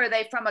blends, or are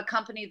they from a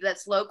company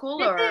that's local?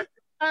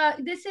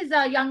 This is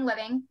Young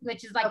Living,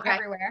 which is like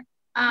everywhere.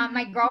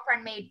 My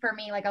girlfriend made for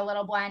me like a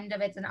little blend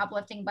of it's an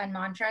uplifting blend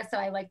mantra. So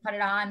I like put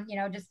it on, you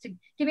know, just to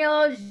give me a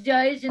little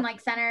zhuzh and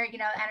like center, you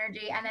know,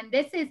 energy. And then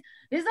this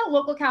is a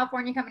local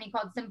California company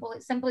called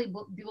Simply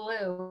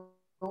Blue.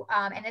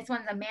 And this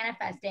one's a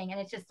manifesting,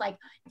 and it's just like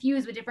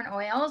fused with different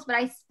oils, but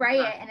I spray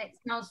it and it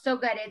smells so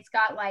good. It's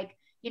got like,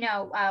 you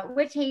know,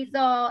 witch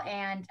hazel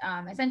and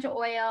essential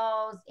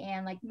oils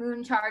and like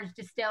moon charged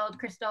distilled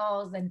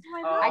crystals. And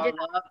I just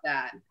love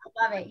that.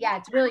 I love it. Yeah,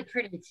 it's really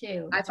pretty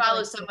too. I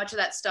follow so much of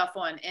that stuff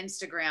on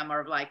Instagram,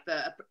 or like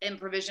the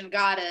Improvision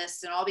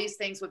Goddess and all these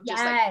things with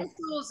just like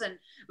crystals. And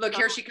look,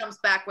 here she comes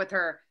back with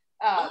her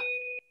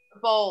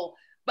bowl.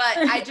 But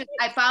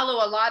I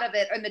follow a lot of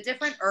it, and the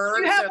different herbs.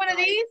 You have one of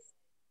these?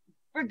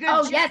 For good.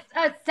 Oh yes,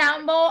 a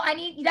sound bowl.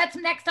 That's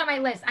next on my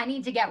list. I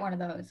need to get one of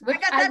those. I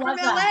got that from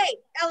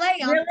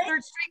LA on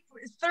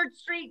Third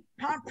Street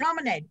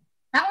Promenade.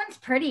 That one's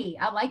pretty.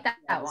 I like that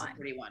one. That's a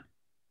pretty one.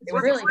 It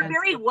was really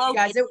very woke.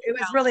 Guys, it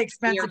was really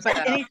expensive, but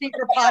anything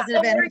for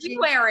positive energy.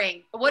 What are you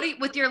wearing? What are you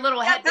with your little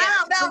headband?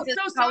 I'm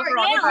so sorry.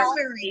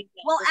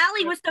 Well,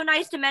 Ali was so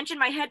nice to mention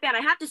my headband.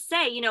 I have to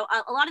say, you know,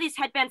 a lot of these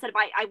headbands that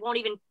I won't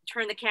even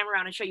turn the camera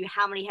around and show you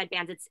how many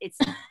headbands. It's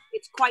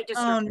It's quite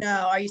disturbing. Oh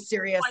no, are you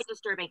serious? Quite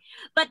disturbing.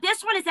 But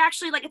this one is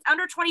actually like, it's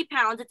under 20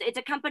 pounds. It's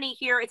a company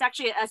here. It's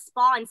actually a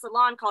spa and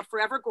salon called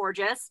Forever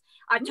Gorgeous.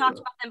 I've talked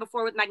about them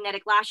before with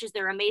magnetic lashes.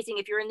 They're amazing.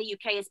 If you're in the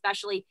UK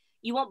especially,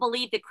 you won't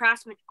believe the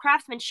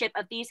craftsmanship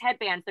of these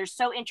headbands. They're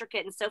so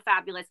intricate and so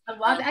fabulous. I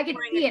love it. I can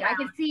see it. I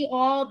can see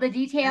all the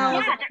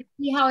details. Yeah. I can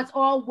see how it's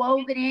all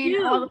woven in.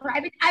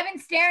 I've been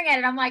staring at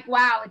it. I'm like,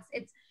 wow,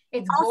 it's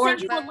I'll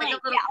gorgeous. send you a link.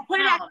 Yeah, I'll put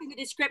it actually in the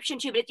description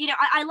too. But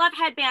I love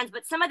headbands,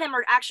 but some of them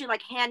are actually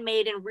like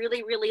handmade and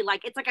really, really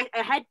like, it's like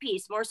a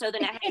headpiece more so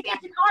than a headband.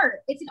 It's an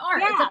art. It's an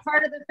art. Yeah. It's a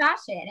part of the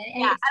fashion.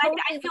 And it's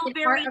totally I feel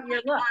very part of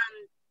your look.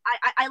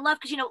 I love,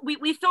 because, you know,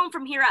 we film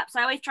from here up. So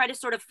I always try to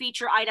sort of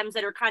feature items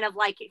that are kind of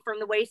like from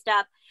the waist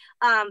up,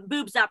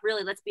 boobs up,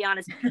 really, let's be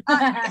honest.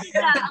 A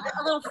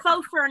little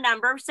faux fur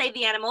number, Save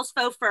the Animals,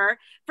 faux fur,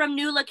 from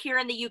New Look here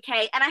in the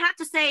UK. And I have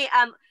to say,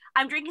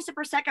 I'm drinking some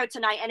Prosecco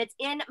tonight, and it's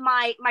in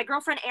my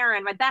girlfriend,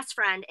 Erin, my best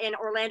friend in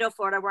Orlando,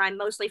 Florida, where I'm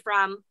mostly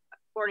from.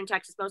 Born in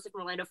Texas, mostly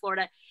from Orlando,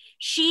 Florida.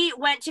 She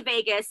went to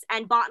Vegas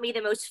and bought me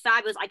the most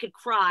fabulous, I could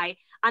cry.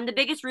 I'm the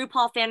biggest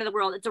RuPaul fan in the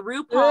world. It's a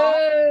RuPaul.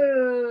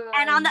 Ooh,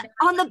 and on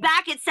the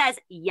back it says,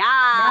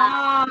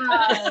 yeah.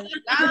 And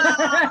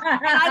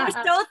I was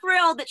so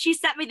thrilled that she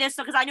sent me this,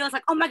 because I knew, I was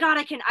like, oh my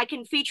God, I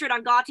can feature it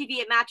on GAW TV.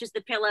 It matches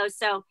the pillows.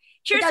 So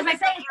cheers to my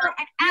friend.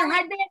 Your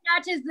headband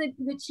matches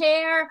the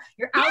chair,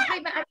 your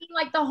outfit. I mean,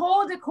 like the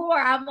whole decor.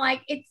 I'm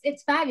like,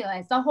 it's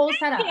fabulous. The whole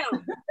setup.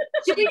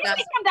 Did we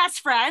become best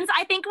friends?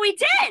 I think we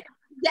did.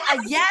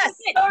 Yes.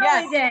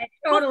 Totally did.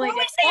 Totally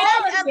did.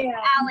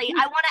 Ali,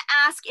 I want to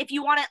ask if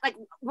you want to, like,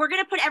 we're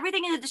going to put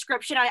everything in the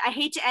description. I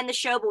hate to end the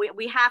show, but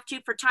we have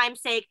to for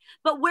time's sake.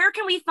 But where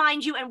can we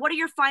find you, and what are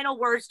your final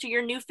words to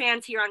your new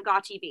fans here on GAW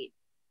TV?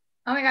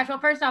 Oh my gosh. Well,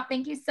 first off,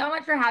 thank you so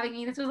much for having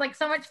me. This was like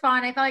so much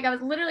fun. I felt like I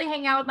was literally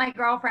hanging out with my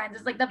girlfriends.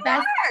 It's like the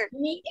best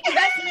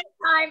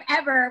time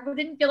ever. It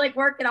didn't feel like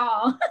work at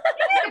all.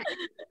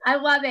 I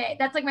love it.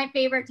 That's like my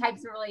favorite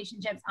types of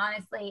relationships,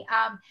 honestly.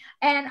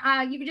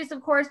 And you can just,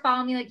 of course,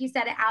 follow me, like you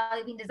said, at Ali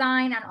Levine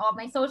Design on all of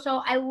my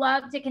social. I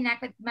love to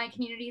connect with my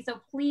community.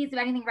 So please, if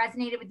anything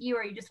resonated with you,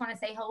 or you just want to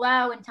say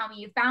hello and tell me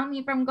you found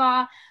me from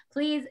GAW,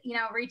 please,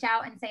 reach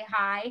out and say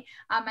hi.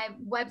 My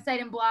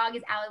website and blog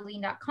is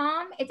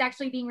alilevine.com. It's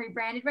actually being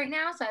rebranded right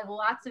now, so I have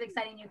lots of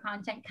exciting new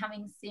content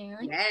coming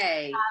soon.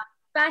 Yay.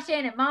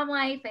 Fashion and mom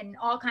life and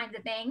all kinds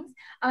of things.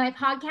 My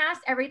podcast,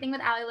 Everything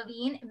with Ali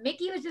Levine.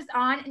 Mickie was just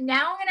on.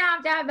 Now I'm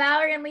going to have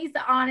Valerie and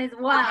Lisa on as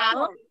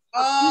well.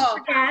 Oh,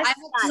 I had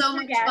so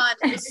much fun.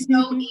 It was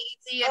so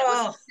easy, and it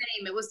was the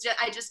same. It was just,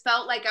 I just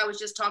felt like I was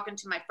just talking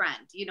to my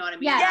friend. You know what I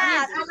mean?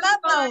 Yeah, I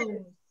love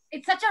those.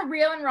 It's such a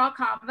real and raw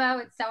combo.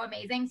 It's so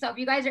amazing. So if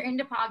you guys are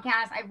into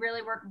podcasts, I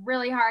really work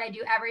really hard. I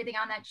do everything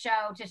on that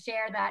show to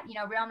share that,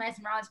 realness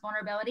and rawest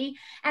vulnerability.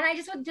 And I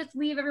just would just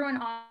leave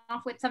everyone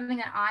off with something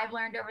that I've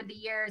learned over the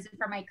years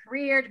from my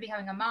career to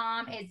becoming a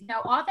mom is,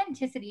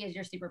 authenticity is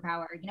your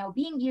superpower.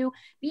 Being you,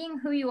 being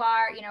who you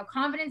are,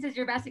 confidence is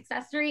your best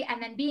accessory.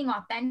 And then being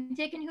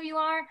authentic in who you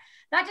are,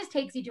 that just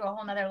takes you to a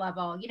whole nother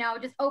level.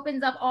 It just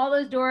opens up all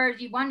those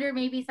doors. You wonder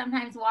maybe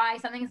sometimes why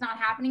something's not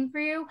happening for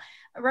you.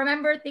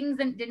 Remember, things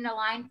that didn't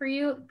align for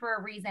you for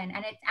a reason,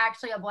 and it's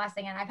actually a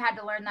blessing. And I've had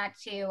to learn that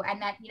too. And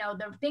that,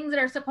 the things that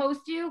are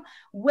supposed to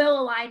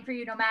will align for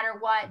you no matter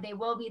what. They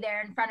will be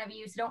there in front of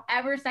you. So don't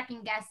ever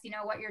second guess,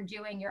 what you're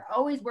doing. You're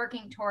always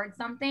working towards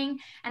something.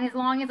 And as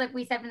long as, like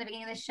we said from the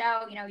beginning of the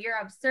show, you're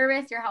of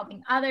service, you're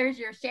helping others,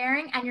 you're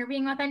sharing, and you're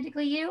being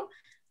authentically you,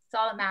 it's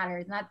all that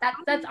matters. And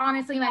that's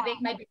honestly my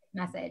biggest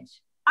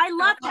message. I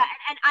love that.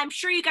 And I'm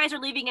sure you guys are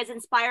leaving as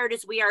inspired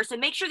as we are. So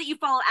make sure that you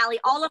follow Ali.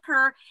 All of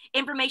her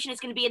information is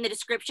going to be in the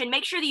description.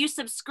 Make sure that you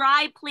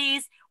subscribe,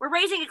 please. We're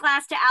raising a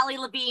glass to Ali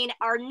Levine,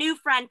 our new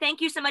friend. Thank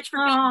you so much for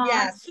being here.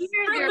 Yes. Oh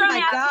my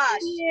gosh.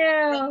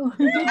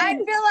 Thank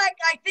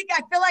you.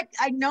 I feel like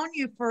I've known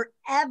you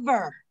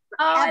forever.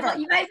 Oh,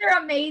 you guys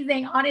are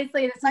amazing.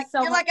 Honestly, this is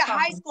so you're like a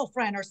high school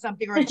friend or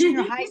something, or a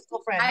junior high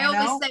school friend. I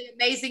always say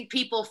amazing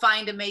people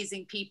find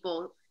amazing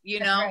people,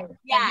 Right.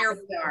 Yeah. And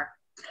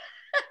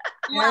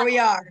here we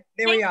are.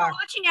 There we are. Thanks for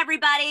watching,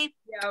 everybody.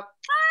 Yep.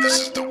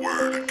 This is the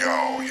word to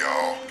go,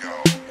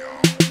 y'all.